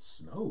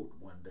snowed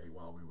one day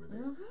while we were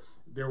there.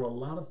 There were a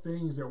lot of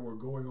things that were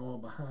going on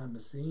behind the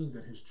scenes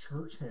that his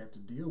church had to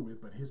deal with,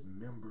 but his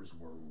members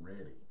were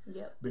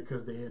ready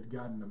because they had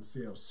gotten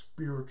themselves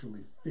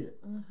spiritually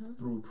fit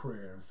through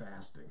prayer and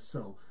fasting.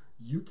 So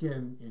you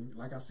can,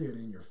 like I said,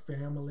 in your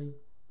family,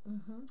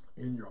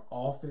 in your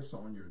office,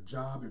 on your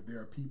job, if there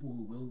are people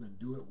who are willing to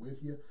do it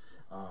with you,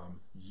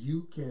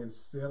 you can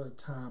set a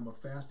time of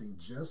fasting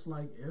just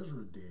like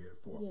Ezra did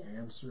for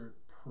answered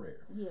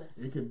prayer. Yes.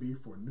 It can be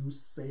for new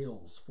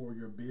sales for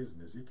your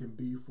business. It can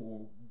be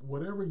for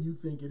whatever you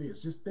think it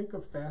is. Just think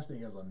of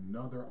fasting as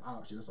another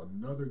option. It's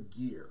another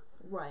gear.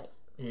 Right.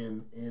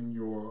 In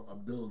your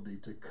ability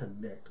to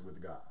connect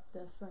with God.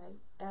 That's right.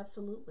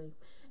 Absolutely.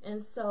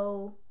 And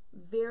so,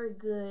 very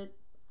good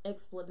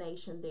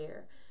explanation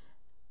there.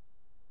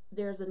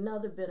 There's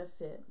another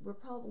benefit.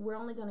 We're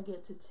only going to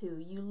get to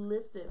 2. You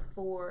listed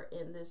 4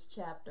 in this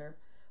chapter.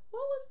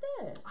 What was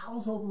that? I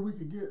was hoping we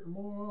could get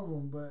more of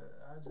them, but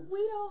we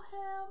don't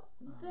have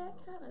that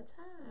kind of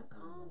time.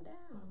 Calm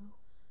down.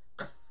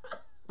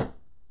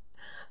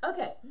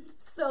 Okay,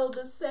 so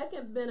the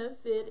second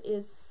benefit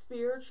is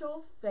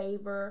spiritual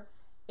favor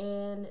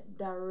and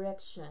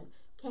direction.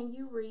 Can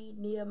you read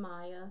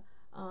Nehemiah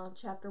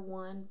chapter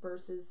 1,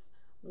 verses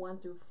 1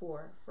 through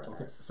 4 for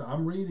Okay, us? so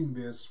I'm reading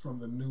this from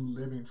the New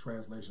Living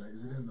Translation.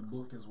 Is it in the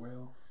book as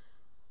well?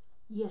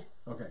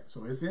 Yes. Okay,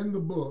 so it's in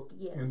the book,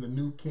 yes, in the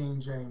New King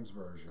James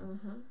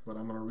Version, but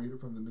I'm going to read it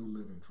from the New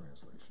Living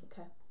Translation.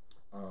 Okay.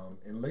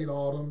 In late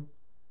autumn,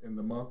 in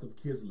the month of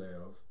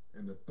Kislev,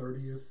 in the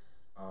 20th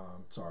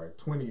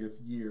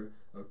year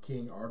of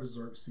King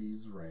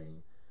Artaxerxes'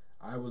 reign,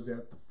 I was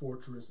at the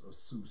fortress of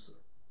Susa.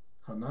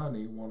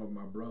 Hanani, one of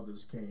my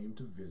brothers, came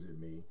to visit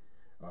me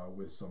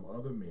with some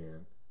other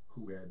men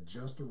who had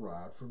just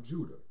arrived from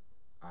Judah.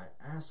 I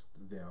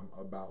asked them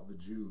about the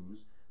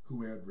Jews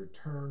who had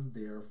returned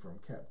there from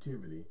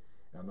captivity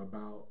and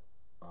about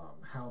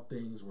how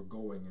things were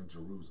going in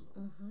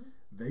Jerusalem.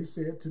 They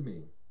said to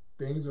me,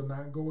 things are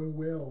not going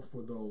well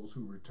for those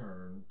who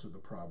return to the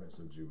province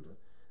of Judah.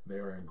 They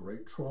are in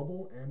great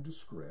trouble and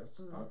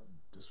disgrace.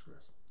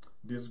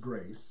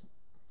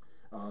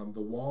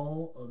 The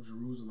wall of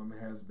Jerusalem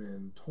has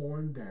been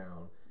torn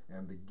down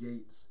and the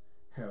gates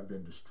have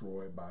been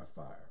destroyed by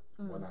fire.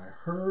 When I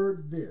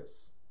heard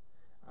this,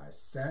 I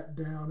sat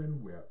down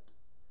and wept.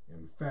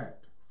 In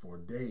fact, for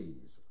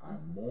days I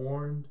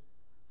mourned,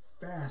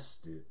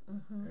 fasted,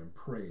 and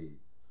prayed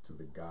to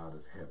the God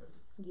of heaven.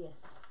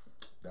 Yes.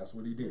 That's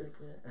what he did.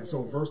 And Very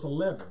so good. verse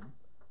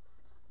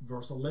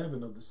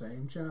 11 of the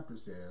same chapter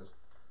says,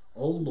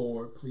 O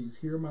Lord, please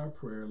hear my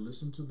prayer.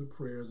 Listen to the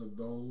prayers of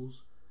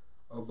those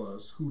of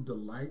us who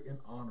delight in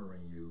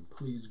honoring you.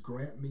 Please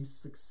grant me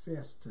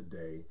success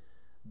today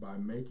by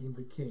making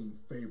the king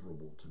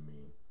favorable to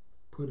me.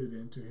 Put it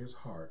into his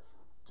heart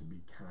to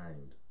be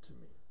kind to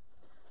me.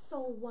 So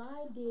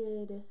why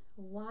did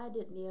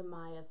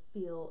Nehemiah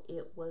feel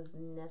it was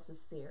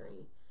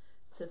necessary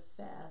to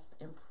fast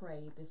and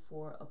pray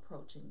before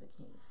approaching the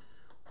king?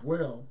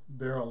 Well,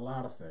 there are a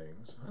lot of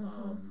things.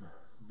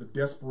 The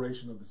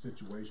desperation of the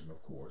situation,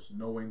 of course,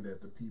 knowing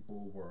that the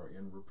people were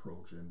in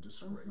reproach and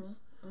disgrace.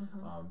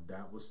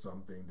 That was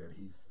something that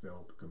he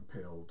felt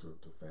compelled to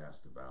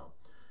fast about.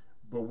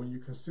 But when you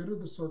consider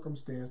the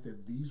circumstance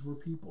that these were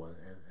people,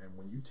 and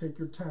when you take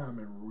your time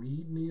and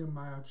read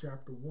Nehemiah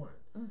chapter 1,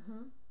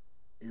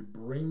 it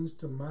brings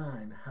to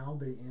mind how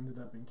they ended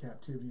up in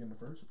captivity in the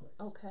first place.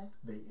 Okay.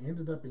 They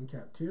ended up in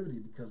captivity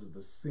because of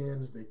the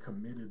sins they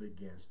committed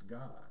against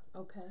God.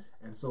 Okay.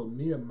 And so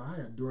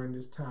Nehemiah, during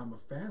this time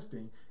of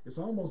fasting, it's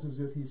almost as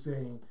if he's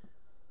saying,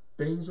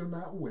 things are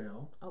not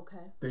well.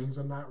 Okay. Things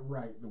are not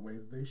right the way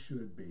that they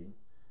should be.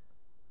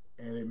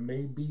 And it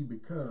may be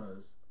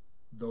because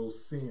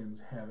those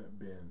sins haven't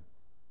been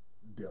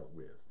dealt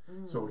with.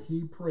 So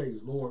he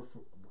prays, Lord,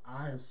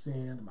 I have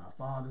sinned, my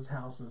father's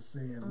house has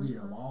sinned, we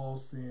have all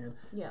sinned.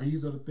 Yeah.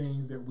 These are the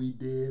things that we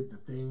did, the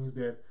things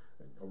that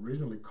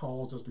originally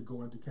caused us to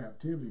go into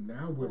captivity.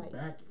 Now we're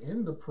back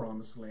in the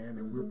promised land,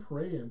 and we're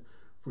praying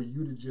for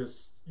you to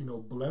just,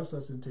 bless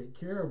us and take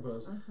care of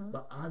us.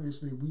 But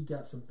obviously we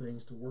got some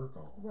things to work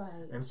on.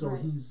 Right. And so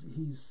he's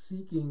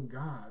seeking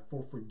God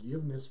for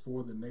forgiveness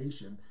for the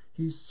nation.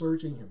 He's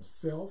searching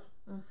himself.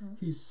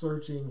 He's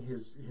searching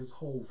his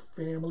whole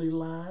family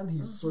line.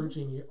 He's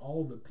searching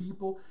all the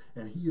people,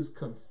 and he is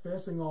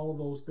confessing all of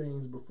those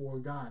things before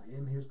God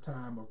in his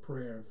time of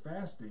prayer and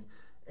fasting.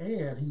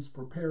 And he's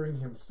preparing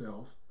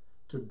himself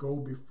to go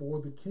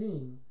before the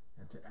king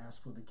and to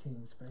ask for the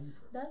king's favor.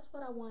 That's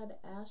what I wanted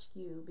to ask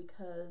you,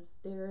 because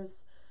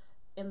there's,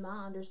 in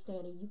my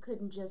understanding, you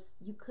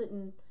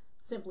couldn't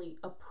simply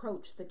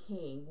approach the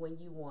king when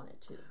you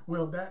wanted to.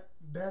 Well,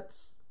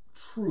 that's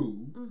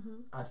true.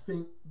 I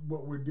think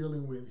what we're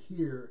dealing with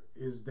here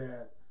is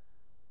that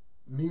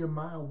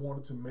Nehemiah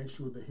wanted to make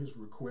sure that his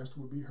request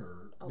would be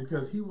heard,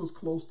 because he was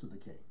close to the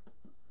king.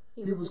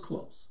 He was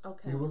close.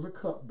 Okay. He was a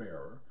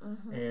cupbearer,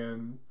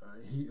 and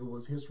it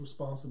was his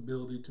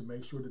responsibility to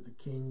make sure that the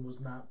king was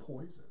not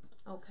poisoned.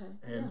 Okay.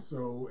 And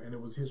and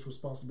it was his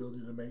responsibility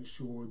to make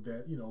sure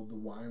that the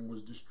wine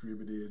was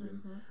distributed,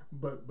 and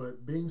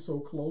but being so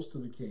close to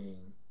the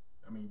king,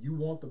 I mean, you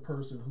want the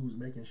person who's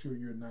making sure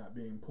you're not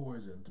being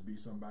poisoned to be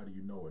somebody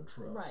you know and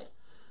trust. Right.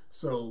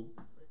 So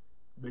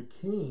the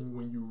king,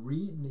 when you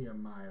read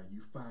Nehemiah,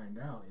 you find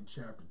out in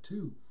chapter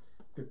 2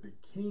 that the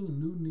king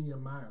knew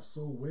Nehemiah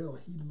so well,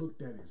 he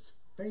looked at his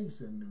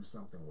face and knew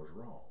something was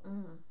wrong.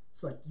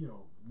 It's like,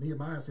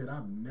 Nehemiah said,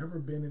 I've never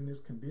been in this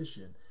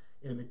condition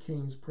in the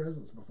king's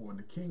presence before. And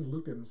the king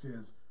looked at him and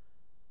says,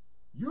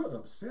 you're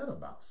upset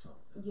about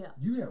something. Yeah.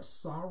 You have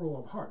sorrow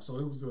of heart. So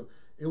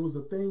it was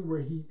a thing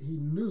where he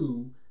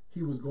knew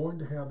he was going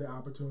to have the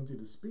opportunity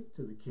to speak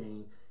to the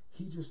king.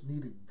 He just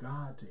needed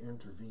God to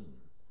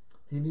intervene.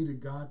 He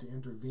needed God to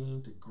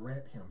intervene to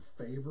grant him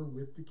favor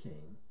with the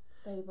king.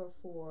 Favor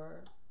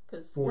for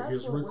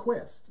his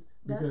request,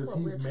 because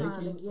he's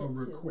making a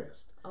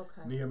request.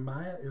 Okay.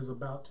 Nehemiah is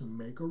about to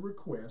make a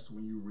request.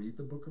 When you read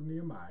the book of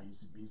Nehemiah,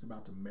 he's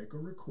about to make a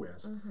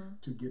request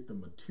to get the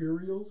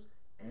materials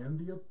and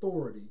the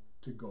authority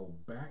to go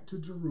back to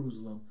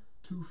Jerusalem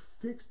to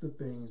fix the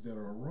things that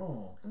are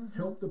wrong,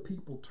 help the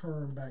people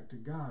turn back to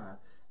God,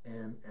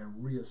 and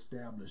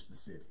reestablish the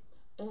city.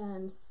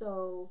 And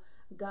so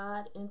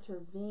God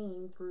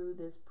intervened through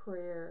this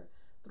prayer,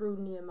 through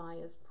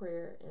Nehemiah's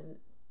prayer and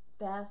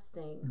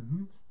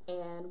fasting.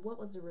 And what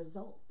was the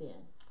result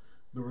then?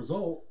 The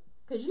result,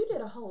 because you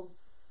did a whole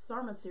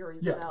sermon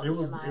series about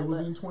Nehemiah. It was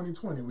in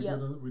 2020. We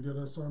did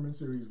a sermon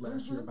series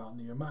last year about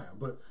Nehemiah.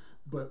 But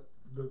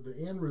the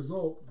end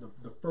result,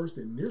 the first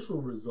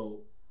initial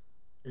result,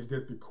 is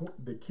that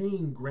the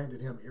king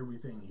granted him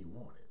everything he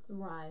wanted.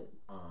 Right.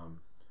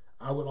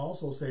 I would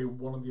also say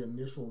one of the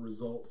initial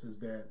results is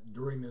that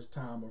during this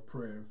time of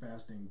prayer and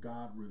fasting,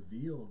 God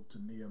revealed to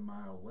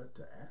Nehemiah what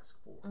to ask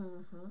for.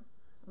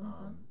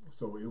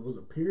 So it was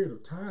a period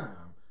of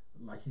time,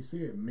 like he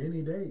said,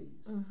 many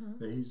days,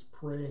 that he's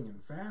praying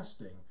and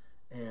fasting,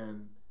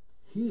 and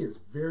he is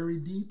very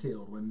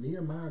detailed. When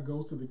Nehemiah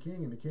goes to the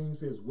king and the king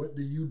says, "What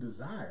do you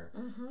desire?"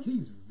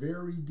 He's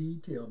very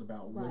detailed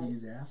about what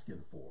he's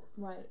asking for.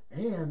 Right.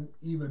 And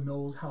even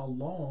knows how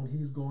long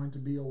he's going to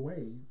be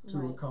away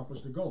to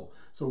accomplish the goal.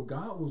 So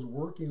God was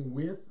working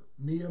with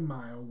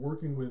Nehemiah,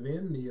 working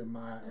within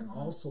Nehemiah, and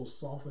also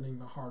softening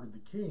the heart of the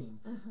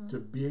king to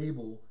be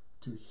able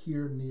to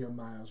hear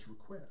Nehemiah's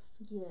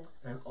request.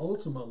 Yes. And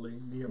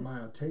ultimately,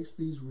 Nehemiah takes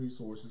these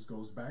resources,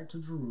 goes back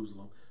to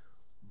Jerusalem,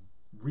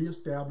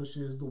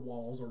 reestablishes the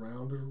walls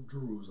around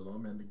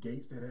Jerusalem, and the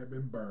gates that had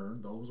been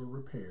burned, those are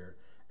repaired,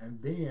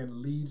 and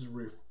then leads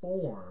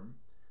reform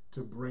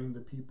to bring the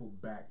people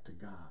back to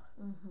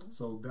God.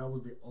 So that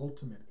was the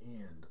ultimate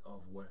end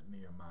of what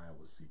Nehemiah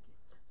was seeking.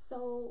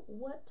 So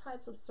what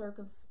types of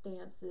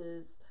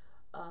circumstances,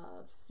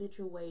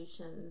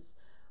 situations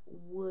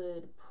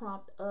would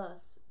prompt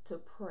us to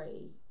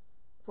pray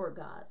for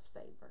God's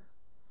favor?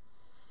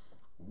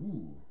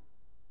 Ooh.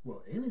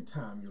 Well,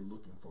 anytime you're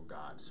looking for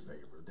God's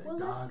favor, that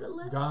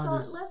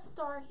let's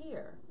start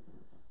here.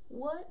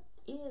 What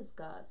is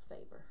God's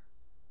favor?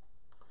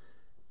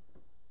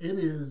 It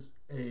is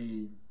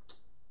an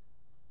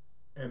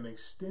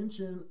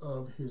extension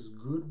of His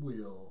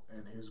goodwill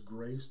and His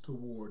grace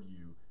toward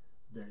you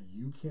that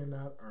you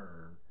cannot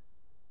earn.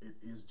 It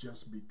is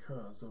just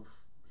because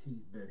of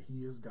that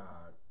He is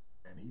God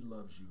and He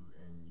loves you,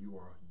 and you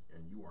are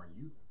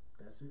you.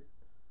 That's it.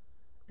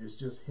 It's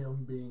just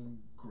Him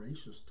being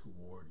gracious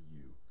toward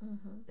you.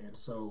 And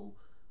so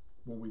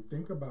when we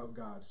think about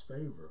God's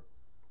favor,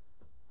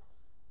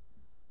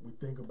 we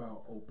think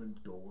about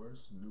opened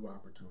doors, new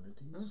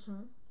opportunities.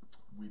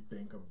 We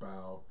think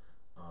about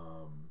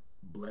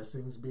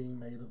blessings being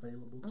made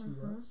available to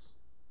us.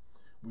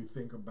 We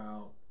think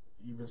about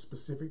even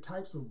specific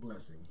types of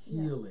blessing,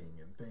 healing,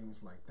 and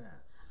things like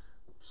that.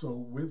 So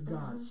with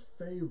God's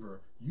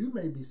favor, you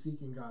may be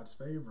seeking God's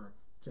favor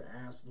to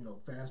ask,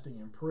 fasting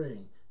and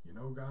praying,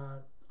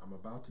 God, I'm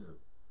about to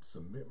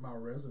submit my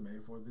resume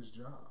for this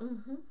job.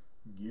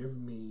 Give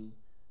me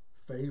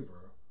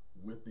favor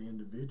with the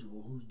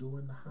individual who's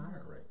doing the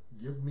hiring.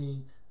 Give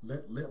me,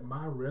 let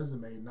my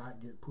resume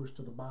not get pushed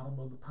to the bottom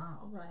of the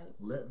pile. Right.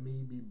 Let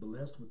me be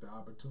blessed with the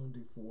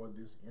opportunity for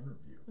this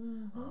interview.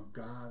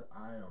 God,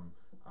 I am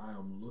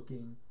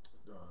looking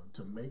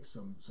to make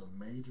some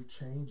major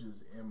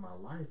changes in my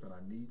life, and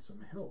I need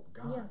some help.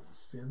 God,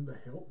 send the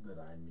help that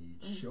I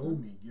need. Show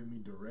me, give me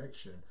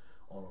direction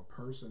on a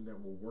person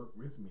that will work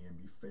with me and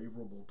be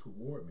favorable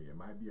toward me. It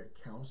might be a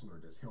counselor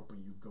that's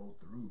helping you go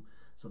through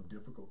some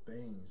difficult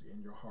things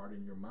in your heart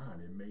and your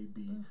mind. It may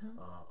be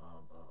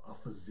a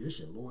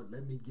physician. Lord,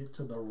 let me get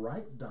to the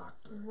right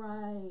doctor.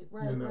 Right.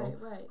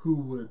 Who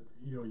would,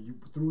 you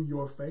through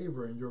your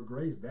favor and your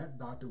grace, that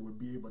doctor would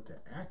be able to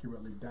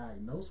accurately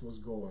diagnose what's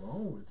going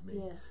on with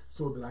me,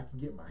 so that I can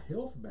get my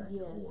health back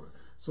in order.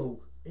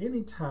 So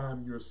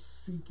anytime you're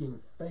seeking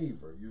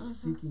favor, you're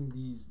seeking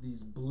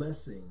these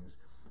blessings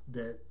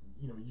that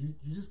you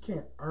just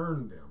can't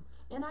earn them.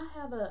 And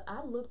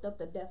I looked up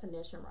the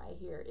definition right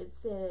here. It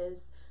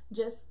says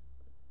just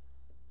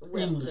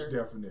English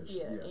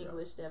definition.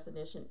 English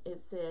definition.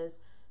 It says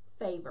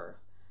favor,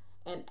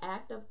 an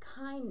act of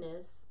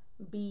kindness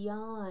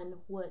beyond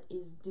what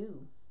is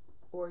due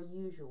or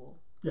usual.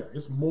 Yeah,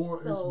 it's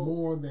more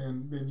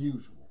than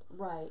usual.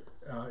 Right.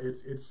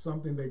 It's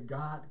something that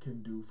God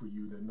can do for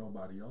you that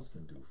nobody else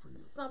can do for you.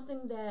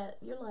 Something that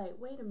you're like,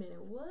 wait a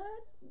minute,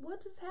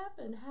 what just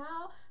happened?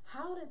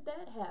 How did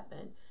that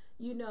happen?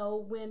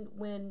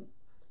 When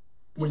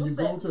you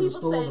go to the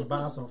store to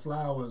buy some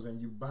flowers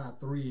and you buy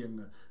 3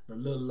 and the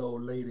little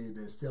old lady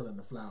that's selling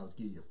the flowers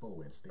give you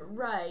 4 instead.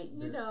 Right.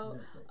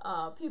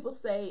 People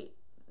say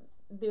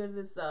there's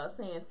this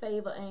saying,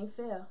 favor ain't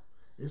fair.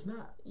 It's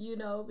not.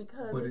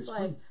 Because it's like,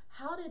 free.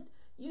 How did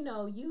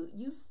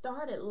you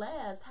started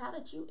last. How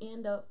did you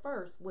end up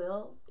first?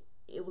 Well,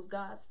 it was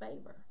God's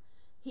favor.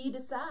 He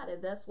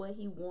decided that's what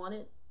He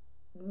wanted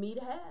me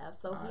to have.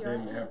 So I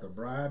didn't have to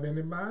bribe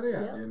anybody.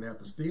 I didn't have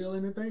to steal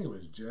anything. It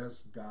was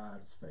just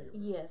God's favor.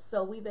 Yes.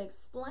 So we've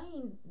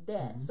explained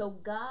that. So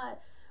God,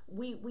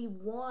 we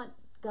want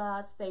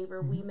God's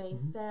favor. We may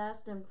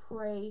fast and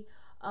pray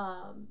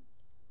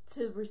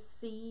to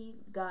receive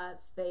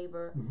God's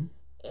favor.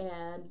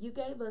 And you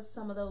gave us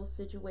some of those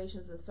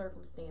situations and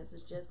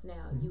circumstances just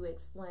now. You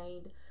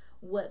explained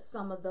what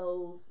some of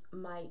those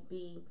might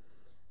be.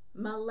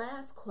 My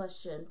last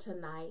question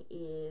tonight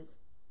is,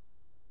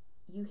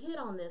 you hit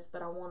on this,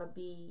 but I want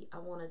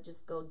to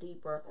just go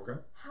deeper. Okay.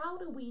 How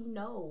do we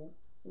know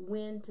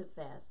when to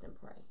fast and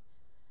pray?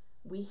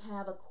 We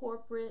have a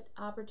corporate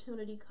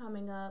opportunity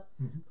coming up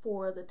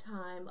for the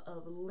time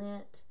of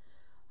Lent,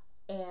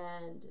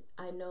 and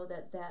I know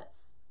that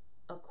that's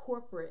a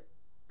corporate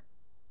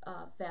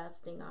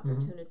fasting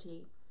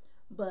opportunity,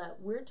 but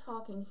we're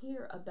talking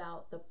here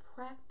about the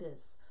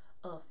practice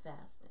of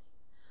fasting.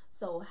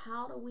 So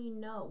how do we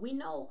know? We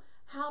know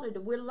how to do.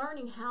 We're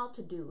learning how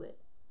to do it.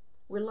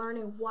 We're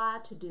learning why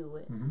to do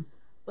it.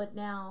 But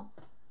now,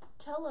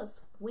 tell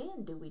us,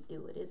 when do we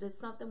do it? Is it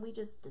something we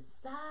just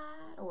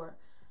decide, or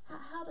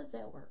how does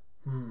that work?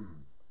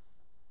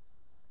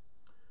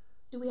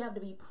 Do we have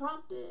to be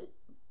prompted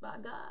by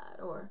God,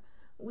 or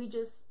we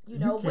just,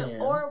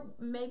 or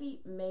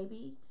maybe,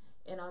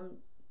 and I'm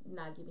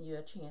not giving you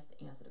a chance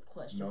to answer the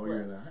question. No,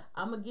 you're not.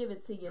 I'm gonna give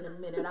it to you in a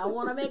minute. I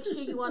want to make sure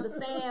you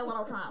understand what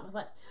I'm trying to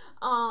say.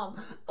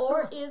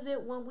 Or is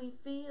it when we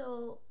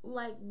feel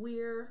like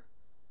we're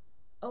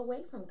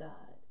away from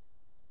God,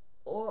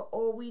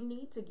 or we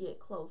need to get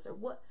closer?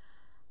 What?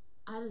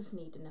 I just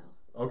need to know.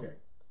 Okay.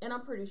 And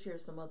I'm pretty sure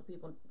some other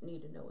people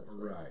need to know as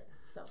well. Right.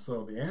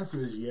 So the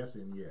answer is yes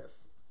and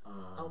yes.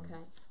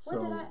 Okay.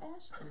 What did I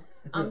ask you?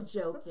 I'm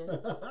joking.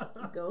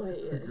 Go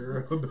ahead.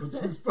 Girl,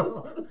 don't you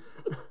start.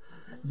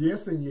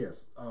 Yes and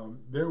yes.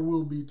 There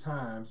will be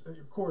times,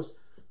 of course,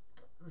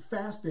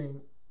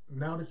 fasting,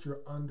 now that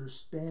you're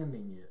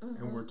understanding it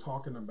and we're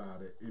talking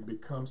about it, it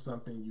becomes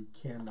something you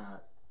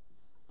cannot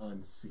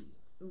unsee.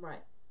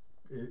 Right.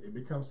 It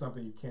becomes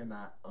something you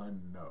cannot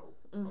unknow.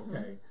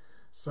 Okay.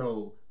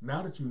 So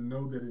now that you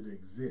know that it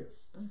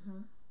exists,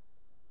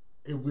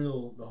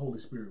 the Holy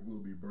Spirit will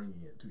be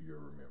bringing it to your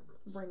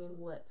remembrance. Bringing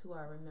what to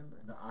our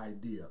remembrance? The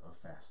idea of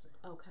fasting.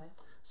 Okay.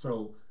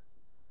 So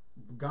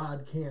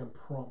God can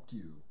prompt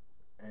you,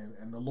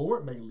 and the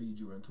Lord may lead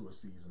you into a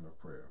season of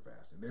prayer and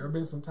fasting. There have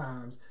been some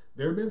times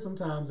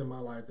in my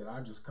life that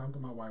I just come to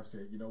my wife and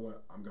said, you know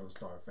what, I'm going to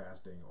start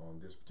fasting on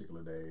this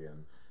particular day,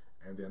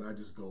 and then I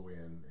just go in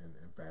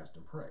and fast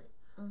and pray.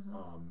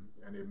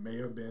 And it may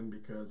have been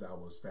because I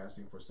was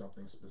fasting for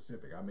something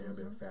specific. I may have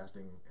been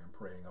fasting and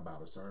praying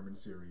about a sermon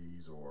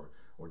series or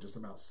just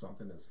about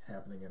something that's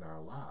happening in our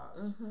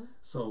lives.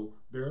 So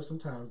there are some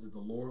times that the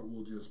Lord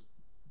will just,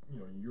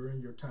 you're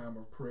in your time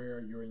of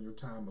prayer, you're in your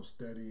time of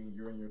studying,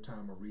 you're in your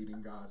time of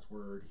reading God's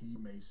word. He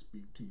may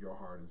speak to your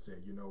heart and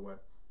say, you know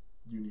what,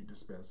 you need to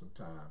spend some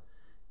time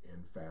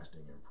in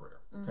fasting and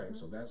prayer. Okay,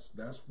 so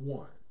that's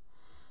one.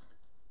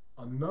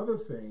 Another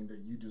thing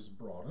that you just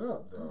brought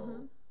up,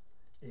 though,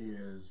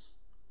 is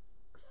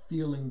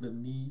feeling the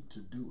need to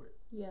do it.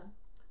 Yeah.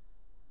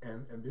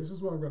 And this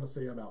is what I'm going to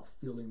say about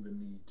feeling the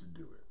need to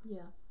do it.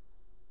 Yeah.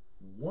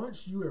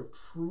 Once you have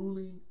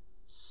truly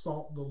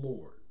sought the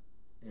Lord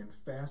in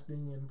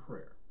fasting and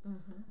prayer,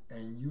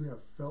 and you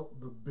have felt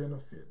the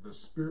benefit, the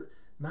Spirit,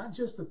 not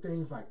just the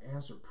things like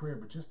answered prayer,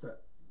 but just the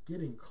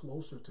getting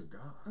closer to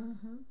God,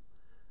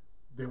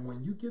 then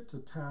when you get to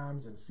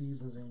times and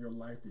seasons in your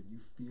life that you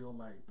feel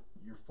like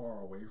you're far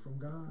away from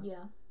God,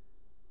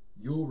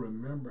 you'll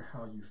remember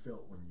how you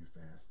felt when you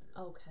fasted.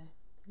 Okay.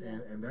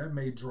 Yeah. And that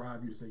may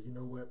drive you to say, you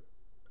know what?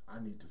 I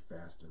need to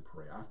fast and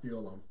pray. I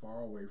feel I'm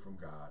far away from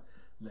God.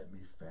 Let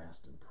me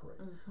fast and pray.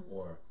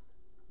 Or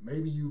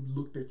maybe you've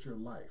looked at your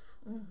life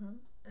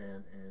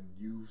and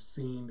you've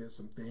seen that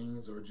some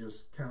things are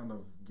just kind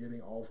of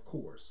getting off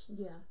course.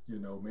 Yeah.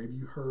 Maybe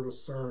you heard a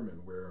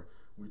sermon where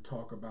we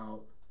talk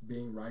about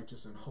being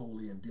righteous and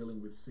holy and dealing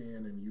with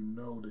sin, and you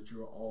know that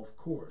you're off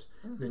course.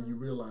 Then you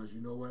realize,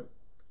 you know what?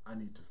 I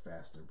need to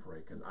fast and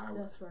pray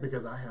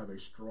because I have a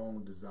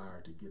strong desire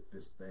to get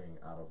this thing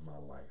out of my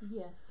life.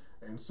 Yes.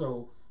 And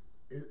so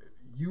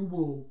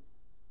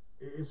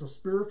it's a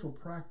spiritual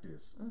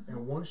practice,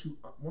 and once you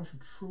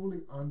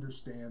truly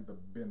understand the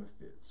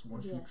benefits,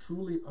 once you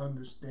truly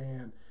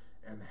understand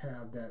and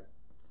have that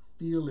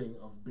feeling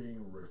of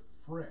being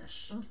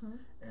refreshed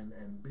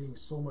and being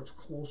so much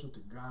closer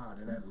to God,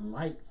 and that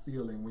light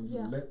feeling when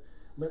you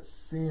let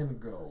sin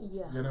go,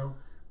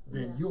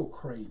 then you'll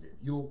crave it.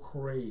 You'll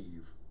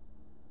crave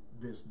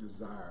this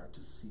desire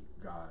to seek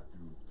God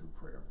through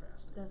prayer and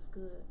fasting. That's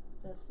good.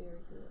 That's very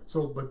good.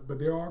 So, but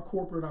there are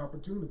corporate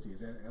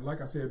opportunities, and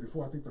like I said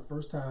before, I think the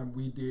first time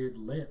we did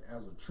Lent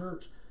as a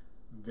church,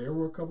 there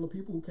were a couple of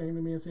people who came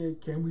to me and said,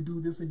 "Can we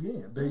do this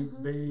again?"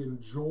 They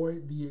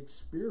enjoyed the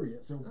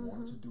experience and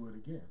want to do it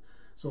again.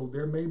 So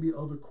there may be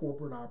other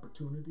corporate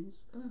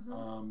opportunities,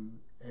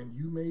 and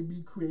you may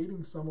be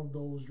creating some of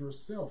those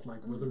yourself,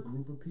 like with a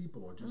group of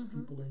people or just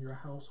people in your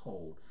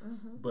household.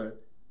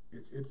 But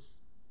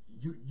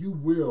you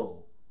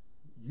will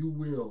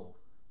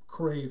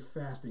crave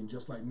fasting,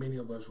 just like many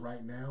of us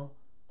right now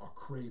are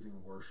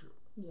craving worship.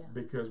 Yeah.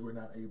 Because we're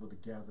not able to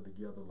gather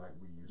together like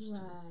we used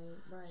to.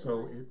 Right.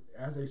 So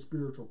as a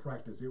spiritual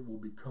practice, it will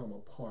become a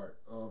part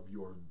of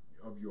your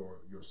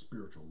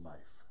spiritual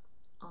life.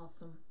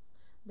 Awesome.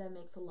 That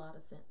makes a lot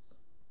of sense.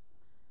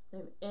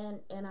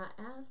 And I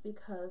ask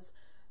because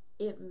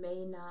it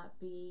may not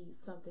be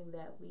something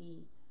that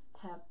we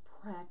have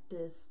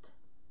practiced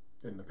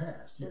in the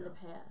past. In the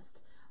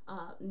past.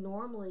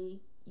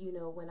 Normally, you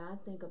know, when I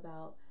think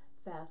about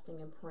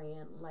fasting and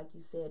praying, like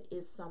you said,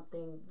 is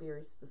something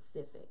very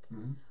specific.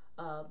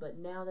 But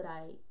now that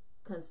I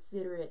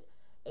consider it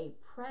a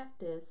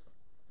practice,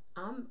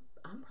 I'm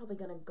probably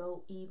going to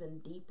go even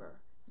deeper,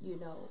 you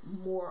know,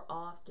 more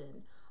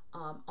often.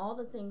 All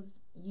the things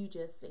you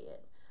just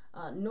said.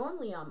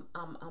 Normally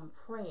I'm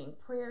praying.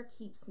 Prayer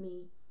keeps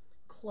me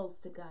close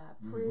to God.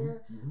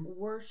 Prayer,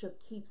 worship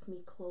keeps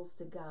me close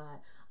to God.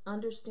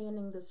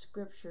 Understanding the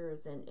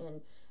scriptures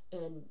and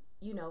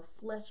you know,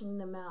 fleshing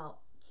them out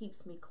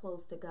keeps me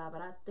close to God.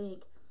 But I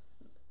think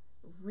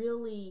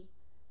really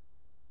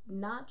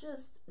not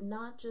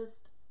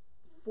just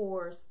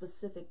for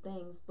specific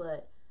things,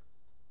 but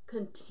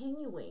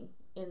continuing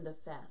in the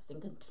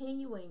fasting,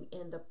 continuing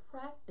in the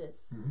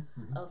practice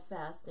of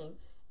fasting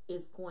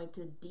is going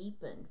to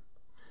deepen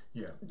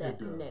that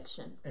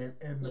connection.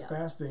 And the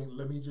fasting,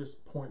 let me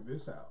just point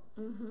this out.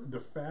 The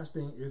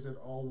fasting isn't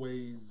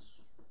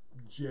always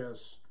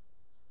just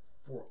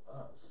for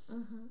us.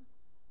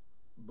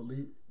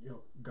 Believe, you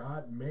know,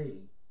 God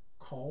may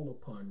call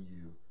upon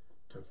you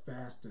to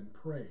fast and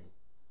pray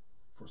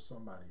for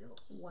somebody else.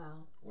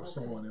 Wow. Or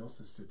someone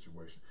else's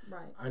situation.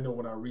 Right. I know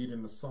when I read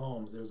in the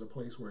Psalms, there's a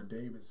place where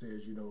David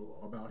says, you know,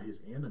 about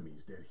his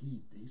enemies, that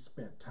he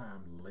spent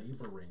time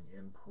laboring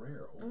in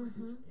prayer over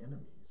his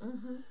enemies.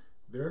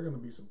 There are going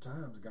to be some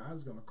times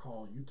God's going to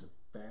call you to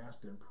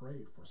fast and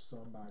pray for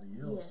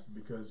somebody else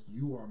because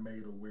you are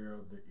made aware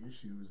of the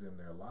issues in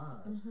their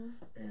lives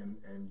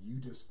and you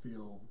just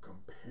feel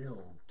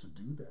compelled to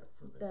do that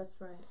for them. That's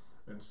right.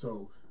 And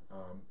so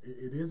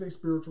it is a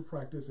spiritual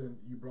practice, and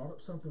you brought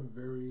up something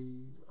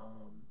very,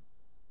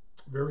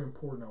 very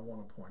important I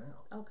want to point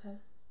out. Okay.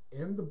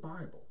 In the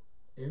Bible,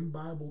 in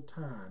Bible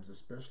times,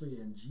 especially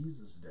in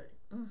Jesus' day,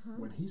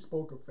 when he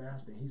spoke of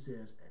fasting, he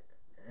says,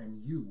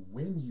 and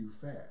when you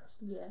fast.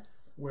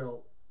 Yes.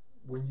 Well,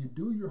 when you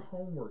do your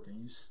homework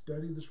and you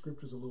study the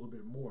scriptures a little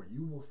bit more,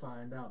 you will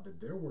find out that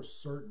there were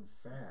certain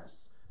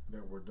fasts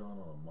that were done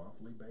on a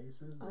monthly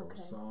basis. There were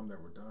some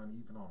that were done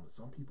even on,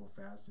 some people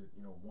fasted,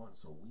 you know,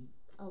 once a week.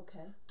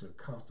 Okay. To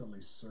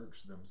constantly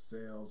search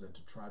themselves and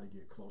to try to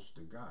get closer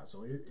to God.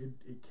 So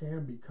it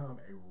can become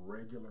a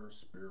regular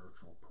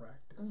spiritual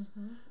practice.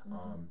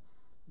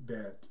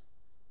 That,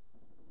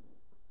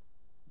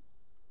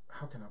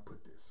 how can I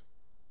put this?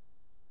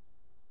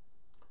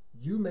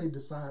 You may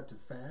decide to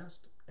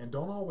fast, and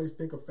don't always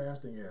think of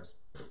fasting as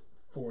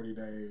 40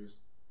 days,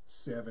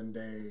 7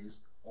 days,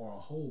 or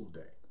a whole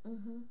day.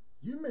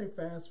 You may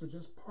fast for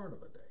just part of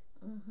a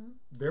day.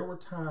 There were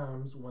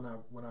times when I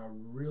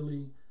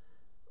really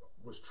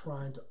was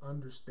trying to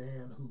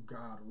understand who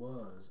God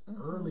was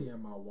early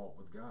in my walk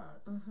with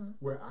God,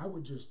 where I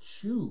would just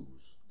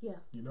choose.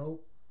 You know,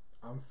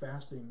 I'm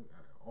fasting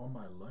on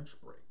my lunch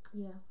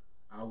break.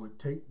 I would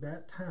take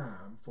that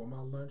time for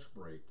my lunch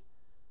break,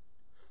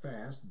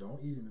 fast,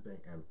 don't eat anything,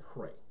 and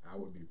pray. I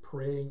would be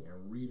praying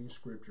and reading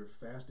scripture,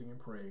 fasting and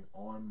praying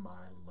on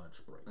my lunch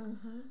break.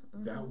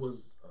 That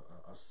was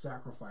a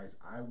sacrifice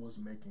I was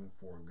making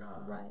for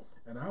God. Right.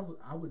 And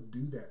I would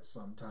do that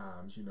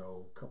sometimes, you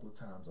know, a couple of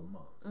times a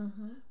month.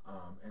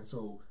 And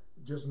so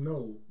just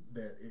know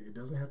that it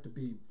doesn't have to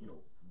be, you know,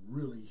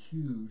 really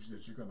huge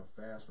that you're going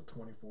to fast for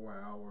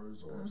 24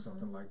 hours or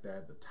something like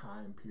that, the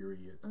time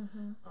period.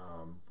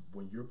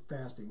 When you're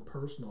fasting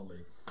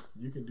personally,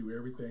 you can do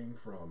everything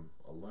from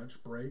a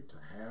lunch break to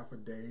half a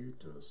day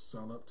to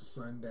sun up to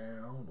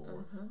sundown,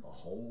 or a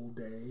whole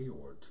day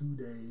or 2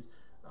 days.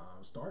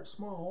 Start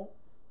small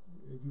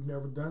if you've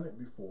never done it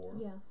before.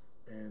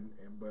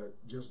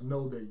 But just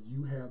know that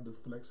you have the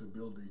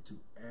flexibility to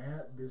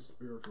add this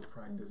spiritual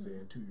practice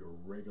into your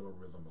regular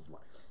rhythm of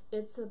life.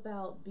 It's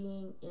about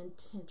being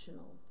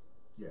intentional.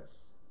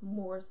 Yes.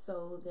 More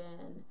so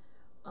than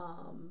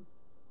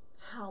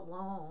how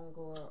long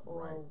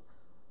or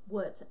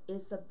what.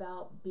 It's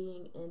about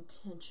being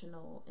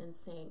intentional and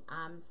saying,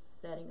 I'm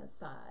setting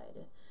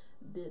aside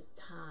this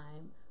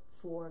time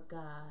for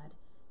God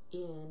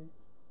in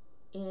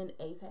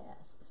a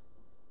fast.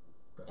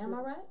 Am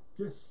I right?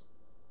 Yes.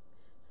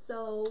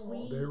 So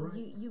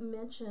you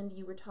mentioned,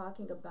 you were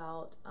talking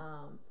about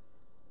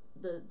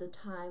the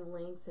time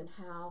links and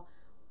how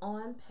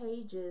on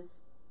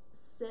pages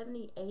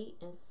 78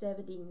 and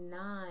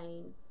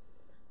 79,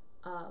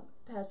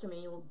 Pastor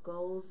Manuel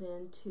goes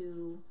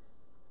into,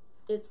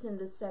 it's in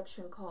the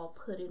section called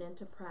Put It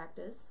Into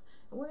Practice.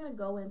 And we're going to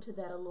go into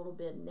that a little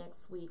bit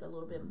next week, a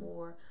little bit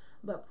more.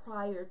 But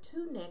prior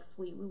to next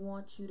week, we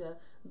want you to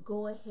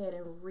go ahead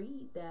and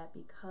read that,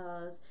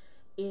 because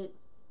it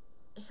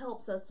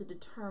helps us to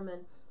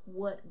determine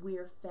what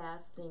we're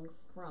fasting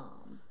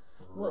from.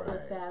 What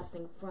we're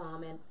fasting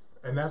from.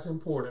 And that's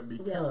important,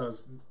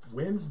 because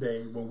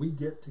Wednesday, when we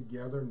get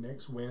together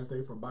next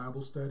Wednesday for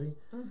Bible study,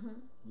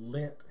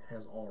 Lent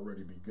has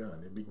already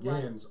begun. It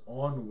begins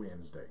on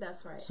Wednesday.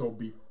 That's right. So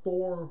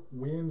before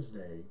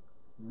Wednesday,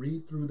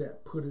 read through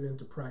that, put it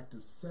into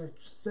practice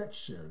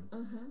section,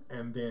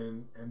 and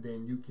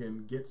then you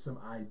can get some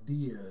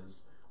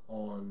ideas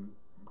on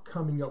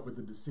coming up with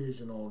a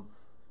decision on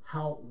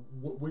how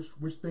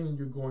which thing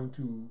you're going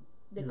to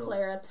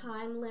declare a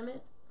time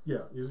limit.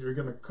 Yeah, you're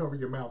going to cover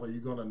your mouth. Are you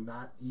going to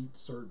not eat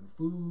certain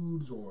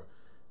foods, or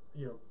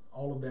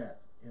all of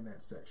that in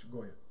that section?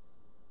 Go ahead.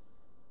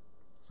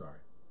 Sorry.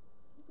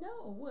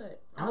 No,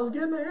 what? I was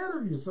getting ahead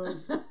of you, so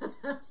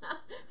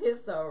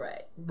it's all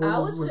right. I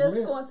was just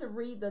going to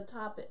read the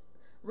topic.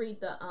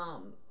 Read the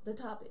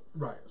topics.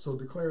 Right. So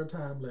declare a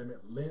time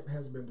limit. Lent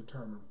has been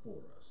determined for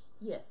us.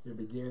 Yes. It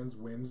begins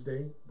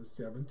Wednesday the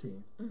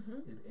 17th.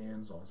 It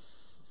ends on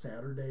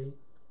Saturday,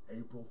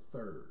 April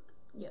 3rd.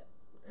 Yep.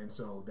 And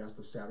so that's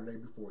the Saturday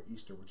before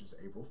Easter, which is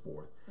April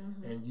 4th.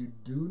 And you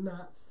do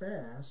not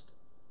fast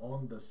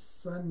on the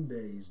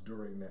Sundays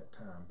during that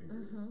time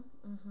period.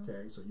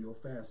 Okay, so you'll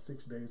fast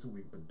 6 days a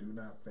week, but do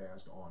not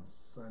fast on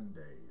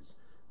Sundays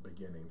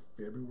beginning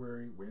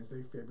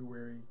Wednesday,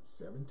 February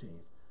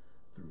 17th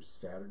through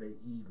Saturday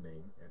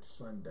evening at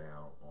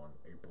sundown on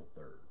April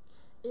 3rd.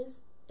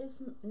 It's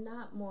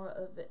not more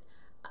of it.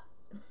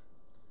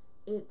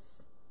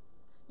 It's,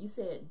 you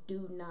said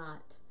do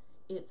not.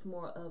 It's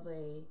more of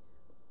a,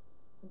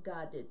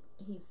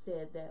 he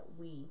said that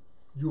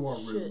you are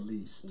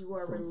released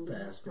from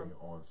fasting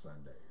on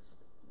Sundays.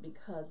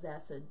 Because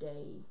that's a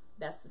day,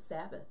 that's the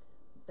Sabbath.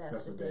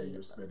 That's a day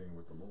you're spending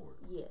with the Lord.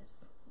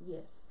 Yes,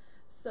 yes.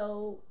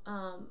 So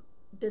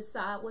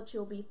decide what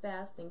you'll be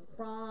fasting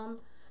from.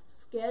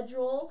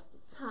 Schedule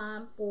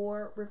time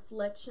for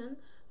reflection.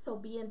 So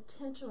be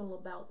intentional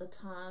about the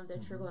time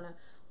that you're going to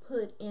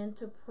put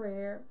into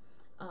prayer.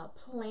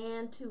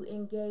 Plan to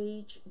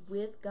engage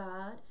with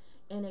God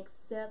and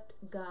accept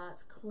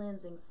God's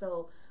cleansing.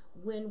 So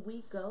when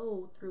we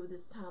go through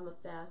this time of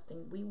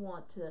fasting, we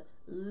want to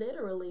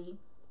literally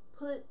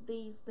put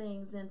these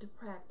things into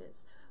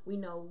practice. We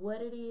know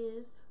what it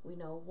is. We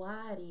know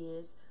why it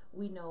is.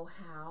 We know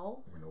how.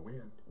 We know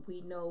when.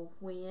 We know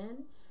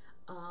when.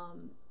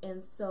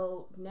 And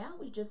so now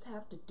we just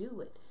have to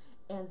do it.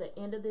 And the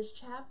end of this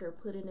chapter,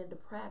 put it into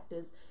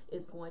practice,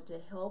 is going to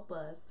help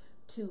us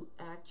to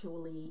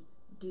actually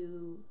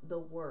do the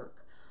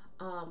work.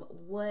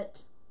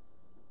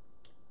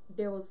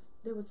 There was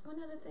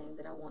one other thing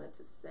that I wanted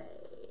to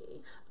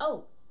say.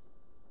 Oh,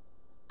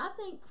 I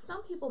think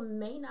some people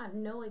may not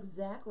know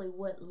exactly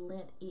what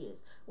Lent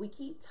is. We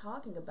keep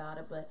talking about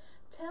it, but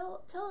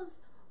tell us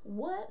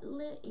what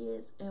Lent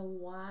is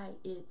and why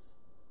it's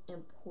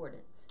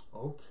important.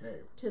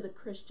 Okay. To the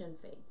Christian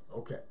faith.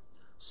 Okay.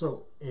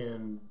 So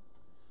in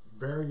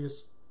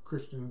various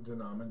Christian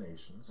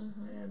denominations,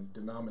 and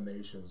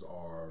denominations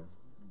are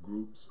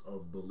groups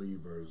of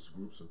believers,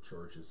 groups of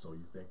churches. So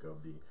you think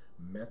of the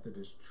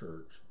Methodist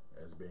Church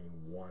as being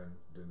one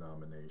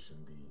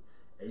denomination, the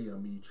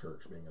AME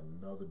Church being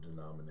another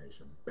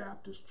denomination,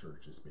 Baptist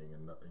churches being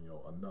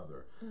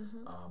another.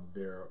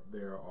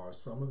 There are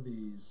some of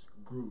these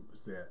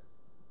groups that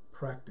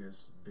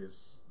practice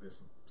this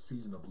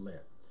season of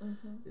Lent.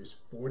 It's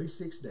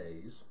 46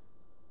 days,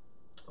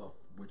 of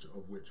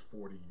which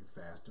 40 you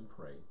fast and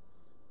pray,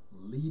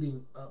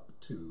 leading up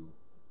to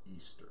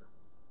Easter.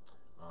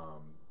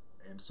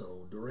 And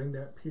so during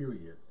that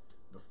period,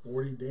 the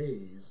 40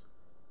 days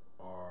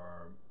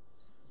are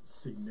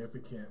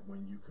significant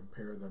when you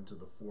compare them to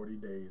the 40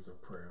 days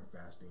of prayer and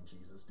fasting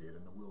Jesus did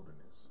in the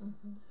wilderness.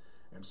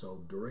 And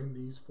so during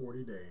these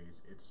 40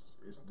 days, it's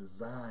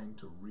designed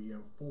to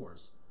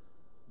reinforce,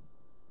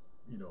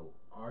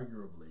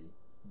 arguably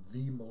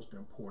the most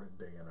important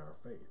day in our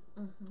faith,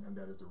 and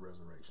that is the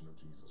resurrection of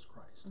Jesus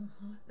Christ.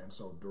 And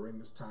so during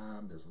this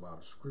time, there's a lot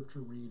of scripture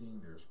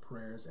reading, there's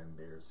prayers, and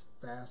there's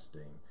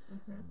fasting.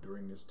 And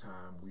during this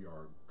time, we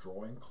are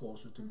drawing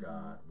closer to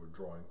God. We're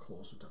drawing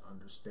closer to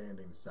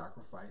understanding the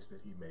sacrifice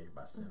that He made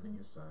by sending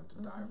His Son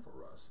to die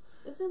for us.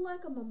 Is it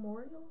like a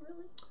memorial,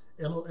 really?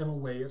 In a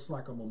way, it's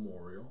like a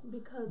memorial,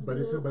 because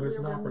it's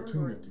an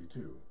opportunity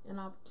too. An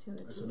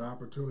opportunity. It's an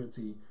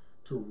opportunity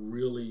to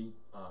really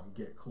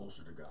get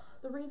closer to God.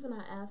 The reason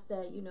I asked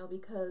that,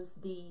 because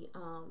the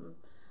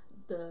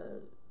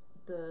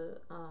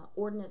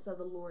ordinance of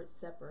the Lord's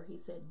Supper, He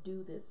said,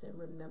 "Do this in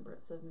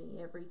remembrance of me."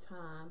 Every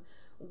time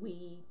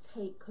we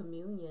take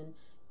communion,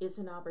 it's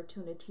an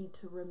opportunity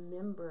to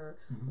remember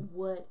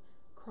what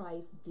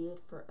Christ did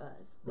for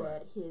us,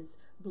 that His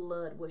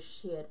blood was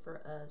shed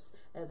for us,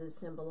 as it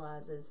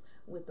symbolizes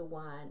with the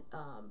wine.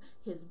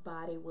 His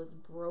body was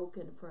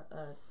broken for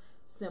us,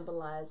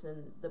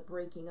 symbolizing the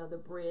breaking of the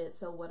bread.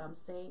 So what I'm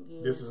saying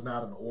is, this is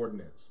not an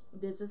ordinance.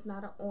 This is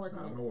not an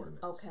ordinance. It's not an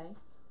ordinance. Okay.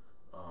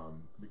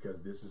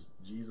 Because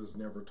Jesus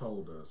never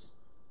told us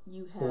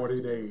you have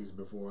 40 days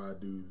before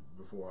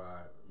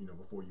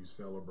you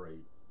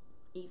celebrate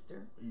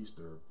Easter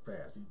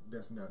fast.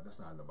 That's not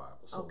in the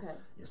Bible. So okay.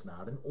 It's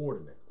not an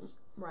ordinance.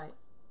 Right.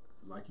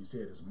 Like you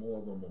said, it's more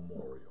of a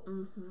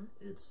memorial.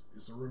 It's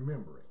a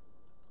remembering,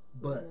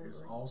 but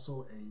it's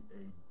also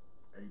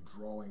a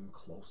drawing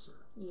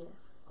closer.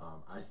 Yes.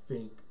 I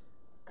think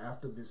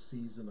after this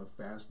season of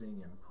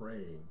fasting and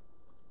praying,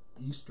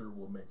 Easter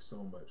will make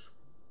so much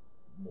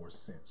more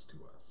sense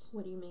to us.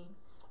 What do you mean?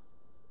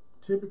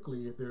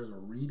 Typically, if there's a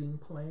reading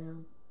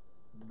plan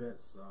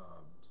that's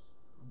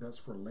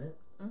for Lent,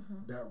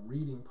 that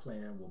reading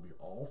plan will be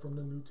all from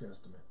the New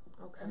Testament,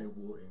 and it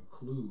will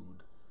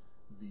include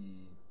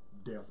the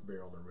death,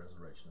 burial, and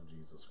resurrection of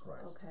Jesus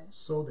Christ.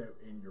 So that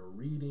in your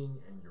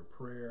reading and your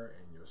prayer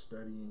and your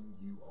studying,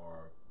 you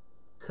are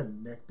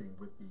connecting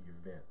with the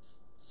events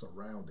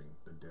surrounding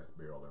the death,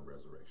 burial, and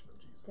resurrection of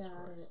Jesus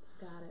Christ.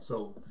 Got it.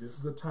 So this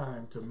is a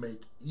time to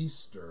make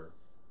Easter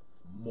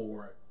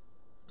more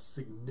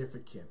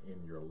significant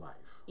in your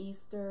life.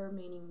 Easter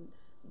meaning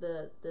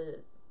the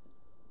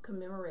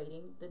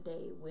commemorating the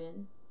day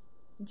when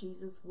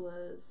Jesus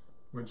rose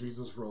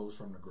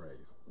from the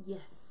grave.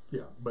 Yes.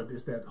 Yeah, but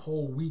it's that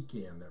whole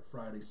weekend, that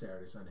Friday,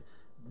 Saturday, Sunday,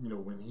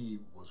 when he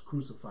was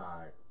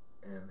crucified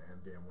and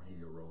then when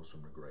he arose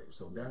from the grave.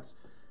 So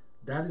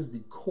that is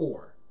the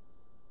core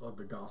of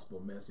the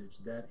gospel message.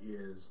 That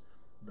is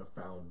the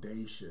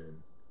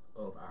foundation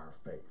of our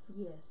faith.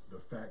 Yes. The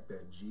fact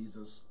that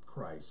Jesus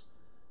Christ,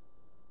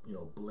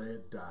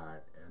 bled,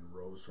 died, and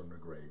rose from the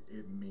grave,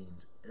 it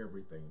means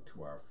everything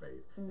to our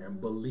faith. And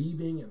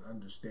believing and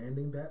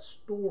understanding that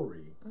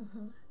story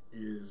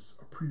is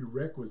a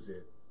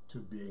prerequisite to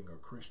being a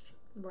Christian.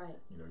 Right.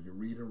 You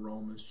read in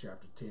Romans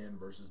chapter 10,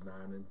 verses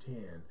 9 and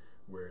 10,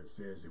 where it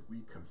says, if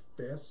we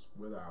confess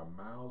with our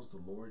mouths the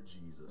Lord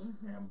Jesus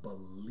and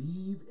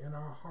believe in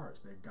our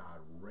hearts that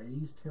God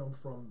raised him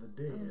from the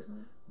dead,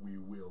 we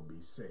will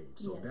be saved.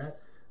 So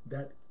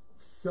that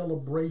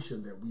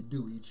celebration that we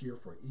do each year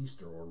for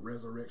Easter or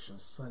Resurrection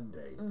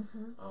Sunday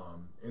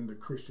in the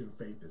Christian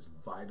faith is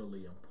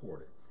vitally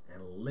important,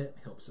 and Lent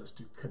helps us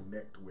to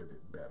connect with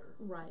it better.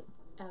 Right.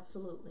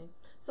 Absolutely.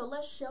 So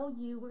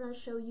we're going to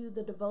show you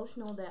the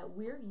devotional that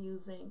we're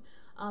using.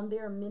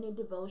 There are many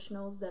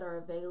devotionals that are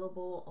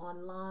available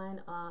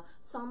online.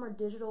 Some are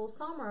digital,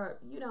 some are,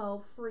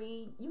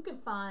 free. You can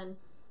find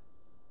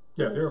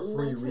there are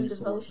free Lenten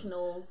resources.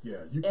 devotionals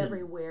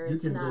everywhere. You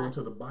can go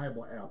into the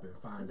Bible app and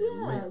find a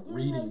Lent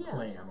reading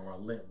plan or a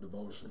Lent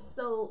devotional.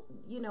 So,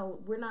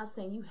 we're not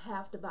saying you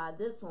have to buy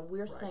this one.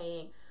 We're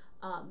saying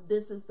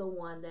this is the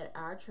one that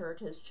our church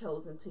has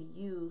chosen to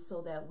use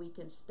so that we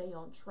can stay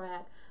on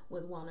track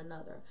with one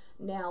another.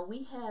 Now,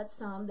 we had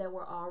some that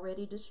were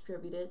already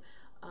distributed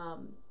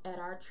at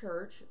our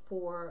church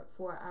for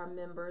our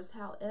members.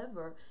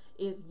 However,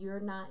 if you're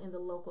not in the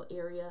local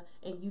area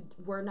and you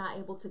were not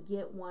able to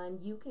get one,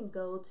 you can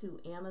go to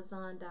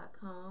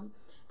Amazon.com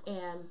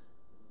and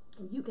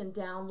you can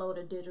download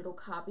a digital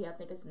copy. I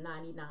think it's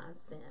 99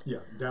 cents.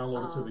 Yeah,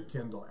 download it to the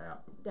Kindle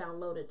app.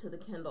 Download it to the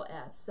Kindle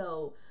app.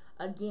 So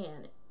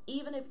again,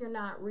 even if you're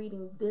not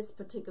reading this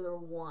particular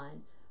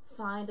one,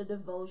 find a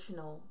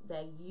devotional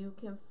that you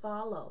can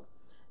follow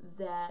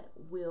that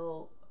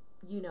will,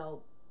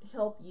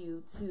 help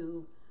you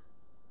to,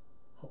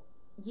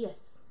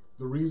 yes.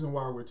 The reason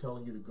why we're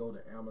telling you to go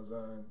to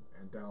Amazon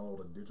and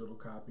download a digital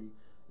copy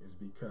is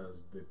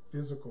because the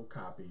physical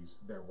copies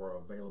that were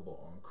available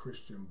on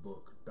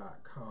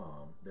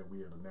christianbook.com that we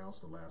had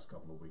announced the last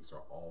couple of weeks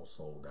are all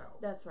sold out.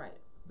 That's right.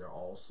 They're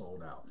all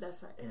sold out.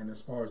 That's right. And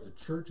as far as the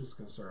church is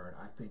concerned,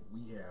 I think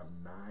we have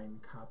 9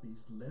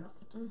 copies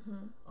left,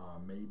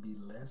 maybe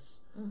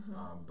less.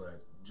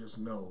 But just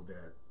know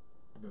that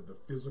the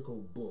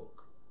physical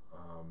book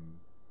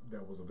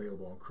that was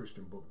available on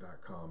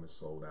christianbook.com is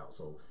sold out.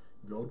 So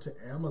go to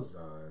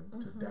Amazon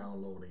to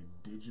download a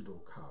digital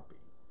copy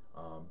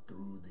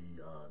through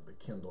the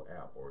Kindle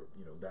app, or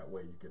that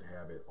way you could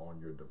have it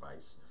on your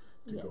device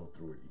to go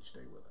through it each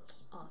day with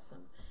us.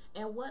 Awesome.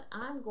 And what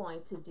I'm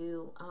going to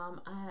do,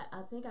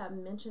 I think I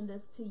mentioned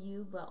this to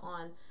you, but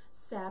on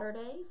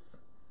Saturday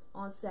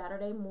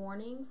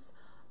mornings,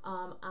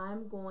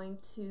 I'm going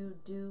to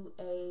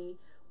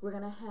we're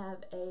going to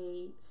have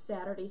a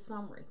Saturday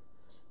summary.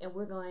 And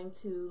we're going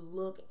to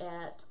look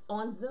at,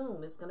 on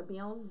Zoom, it's going to be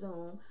on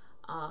Zoom.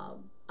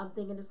 I'm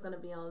thinking it's going to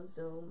be on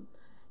Zoom.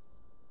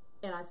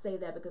 And I say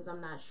that because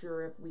I'm not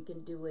sure if we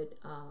can do it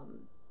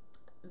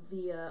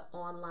via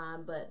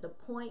online. But the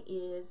point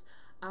is,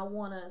 I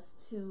want us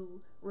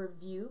to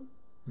review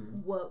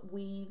what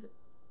we've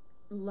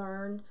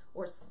learned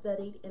or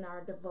studied in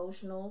our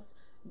devotionals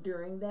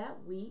during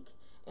that week,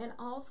 and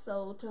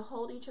also to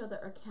hold each other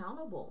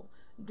accountable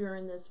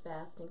during this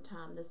fasting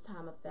time, this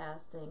time of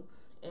fasting,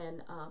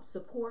 and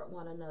support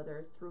one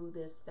another through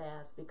this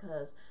fast,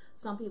 because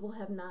some people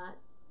have not,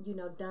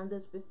 done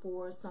this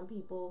before. Some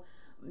people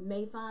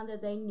may find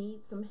that they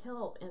need some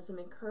help and some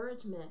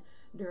encouragement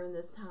during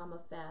this time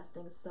of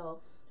fasting.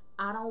 So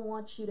we don't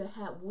want you to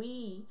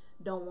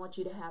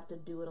have to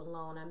do it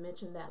alone. I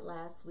mentioned that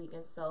last week,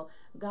 and so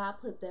God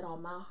put that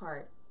on my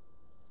heart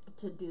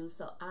to do.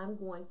 So I'm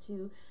going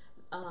to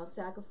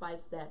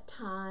sacrifice that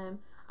time.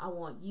 I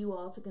want you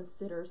all to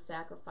consider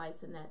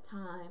sacrificing that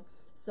time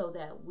so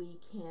that we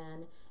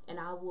can, and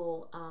I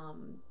will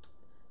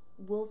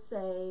we'll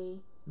say,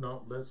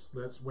 no,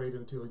 let's wait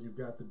until you've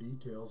got the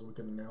details. We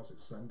can announce it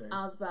Sunday.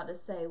 I was about to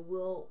say we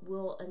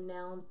will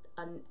announce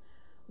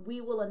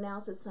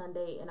it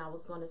Sunday, and I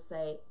was going to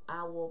say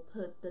I will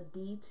put the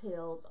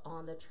details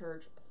on the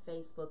church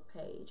Facebook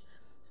page.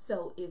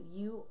 So if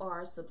you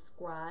are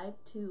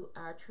subscribed to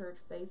our church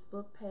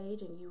Facebook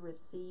page and you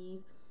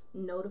receive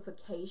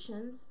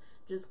notifications,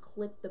 just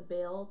click the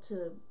bell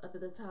up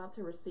at the top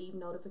to receive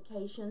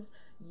notifications.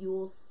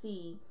 You'll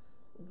see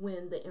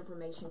when the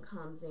information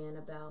comes in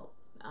about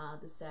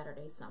the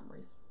Saturday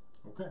summaries.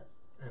 Okay.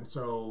 And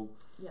so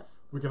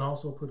we can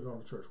also put it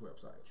on the church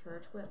website.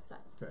 Church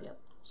website. Okay. Yep.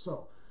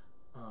 So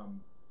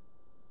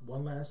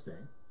one last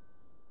thing.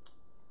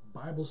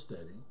 Bible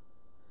study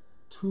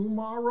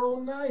tomorrow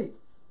night.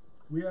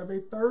 We have a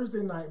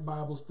Thursday night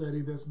Bible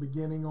study that's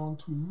beginning on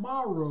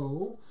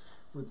tomorrow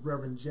with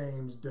Reverend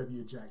James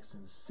W.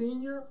 Jackson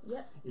Sr.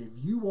 Yep. If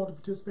you want to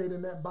participate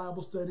in that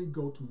Bible study,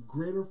 go to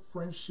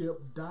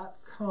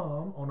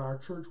greaterfriendship.com on our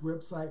church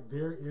website.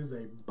 There is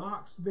a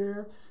box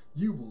there.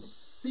 You will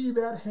see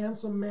that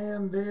handsome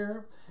man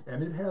there,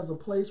 and it has a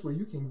place where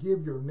you can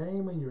give your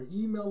name and your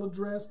email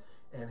address,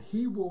 and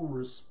he will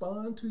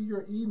respond to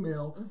your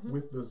email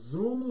with the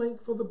Zoom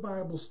link for the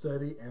Bible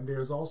study, and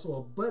there's also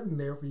a button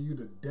there for you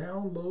to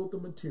download the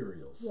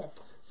materials. Yes.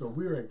 So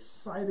we're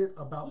excited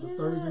about the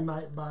Thursday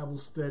night Bible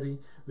study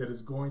that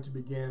is going to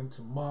begin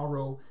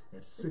tomorrow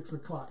at 6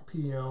 o'clock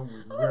p.m.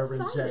 with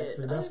Reverend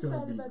Jackson. That's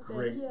going to be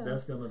great. That.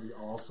 That's going to be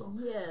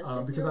awesome. Yes.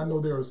 Because I know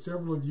there are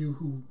several of you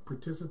who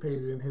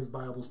participated in his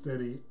Bible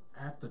study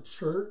at the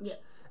church,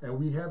 and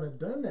we haven't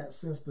done that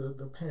since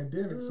the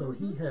pandemic. So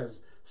he has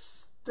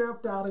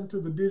stepped out into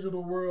the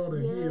digital world,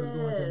 and he is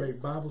going to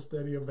make Bible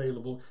study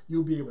available.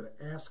 You'll be able to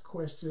ask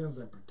questions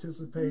and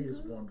participate. It's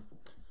wonderful.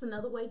 It's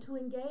another way to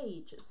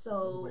engage.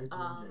 So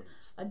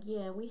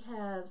again, we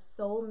have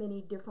so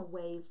many different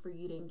ways for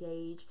you to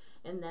engage,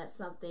 and that's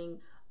something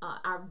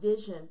our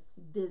vision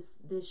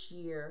this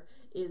year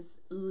is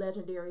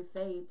legendary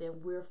faith,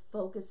 and we're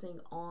focusing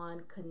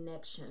on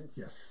connections.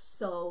 Yes.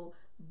 So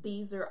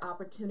these are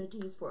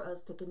opportunities for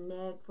us to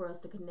connect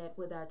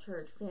with our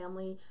church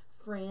family,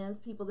 friends,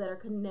 people that are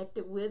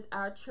connected with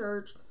our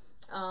church.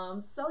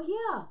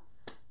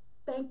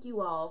 Thank you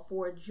all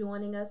for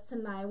joining us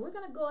tonight. We're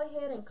going to go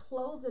ahead and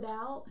close it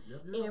out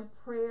in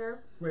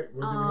prayer. Wait, do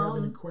we have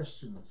any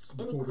questions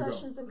before we go? Any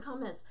questions and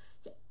comments?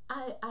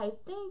 I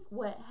think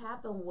what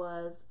happened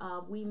was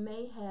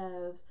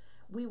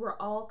we were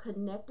all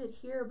connected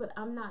here, but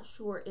I'm not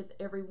sure if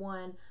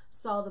everyone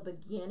saw the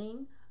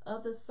beginning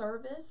of the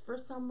service for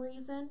some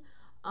reason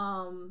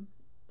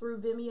through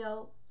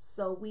Vimeo.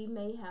 So we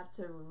may have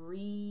to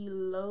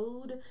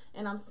reload.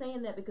 And I'm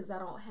saying that because I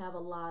don't have a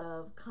lot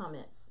of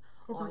comments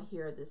on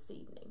here this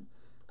evening.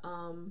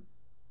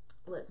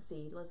 Let's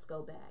see. Let's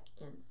go back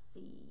and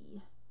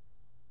see.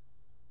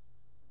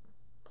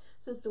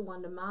 Sister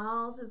Wanda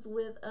Miles is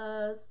with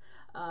us.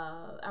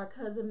 Our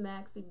cousin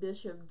Maxie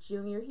Bishop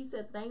Jr. He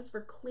said, thanks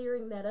for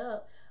clearing that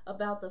up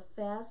about the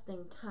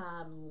fasting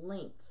time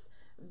links.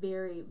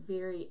 Very,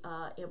 very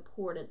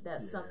important.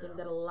 That's something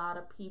that a lot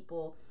of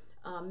people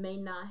may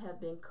not have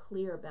been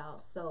clear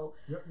about. So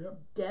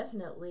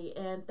definitely.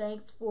 And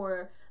thanks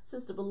for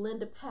Sister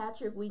Belinda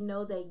Patrick. We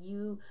know that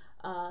you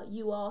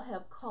all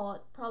have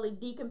called, probably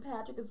Deacon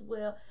Patrick as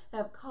well,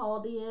 have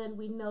called in.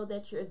 We know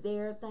that you're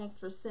there. Thanks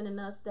for sending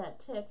us that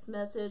text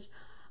message.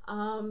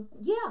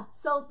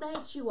 So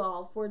thanks you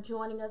all for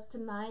joining us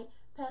tonight.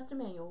 Pastor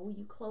Manuel, will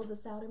you close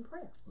us out in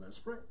prayer? Let's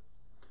pray.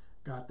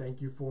 God,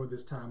 thank you for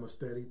this time of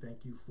study.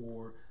 Thank you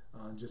for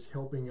just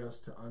helping us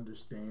to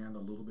understand a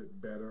little bit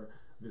better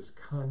this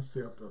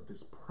concept of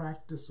this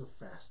practice of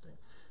fasting.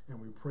 And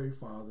we pray,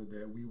 Father,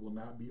 that we will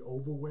not be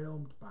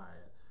overwhelmed by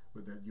it,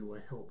 but that you will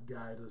help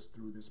guide us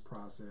through this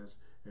process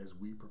as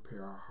we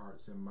prepare our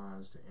hearts and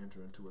minds to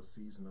enter into a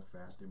season of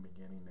fasting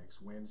beginning next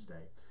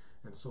Wednesday.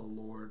 And so,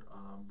 Lord,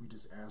 we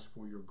just ask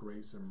for your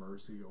grace and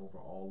mercy over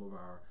all of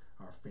our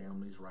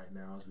families right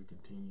now as we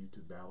continue to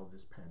battle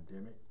this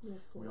pandemic.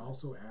 Yes, Lord. We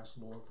also ask,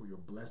 Lord, for your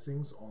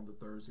blessings on the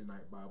Thursday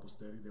night Bible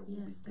study that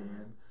will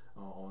begin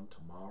on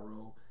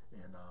tomorrow.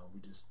 And we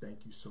just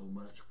thank you so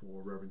much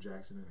for Reverend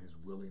Jackson and his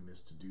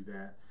willingness to do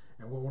that.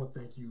 And we want to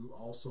thank you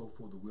also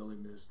for the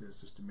willingness that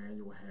Sister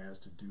Manuel has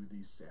to do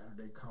these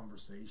Saturday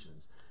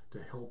conversations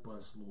to help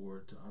us,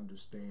 Lord, to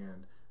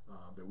understand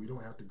that we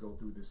don't have to go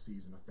through this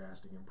season of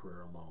fasting and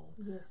prayer alone.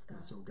 Yes, God.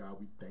 And so, God,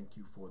 we thank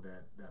you for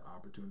that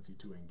opportunity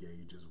to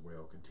engage as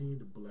well. Continue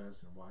to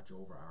bless and watch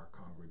over our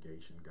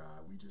congregation,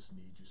 God. We just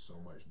need you so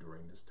much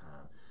during this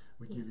time.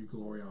 We give you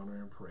glory, honor,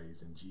 and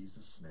praise in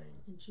Jesus'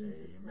 name. In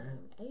Jesus' Amen.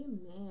 name.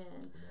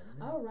 Amen.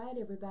 All right,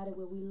 everybody.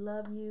 Well, we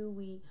love you.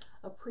 We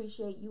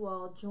appreciate you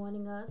all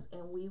joining us,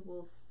 and we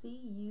will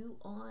see you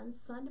on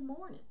Sunday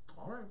morning.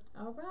 All right.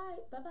 All right.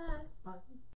 Bye-bye. Bye.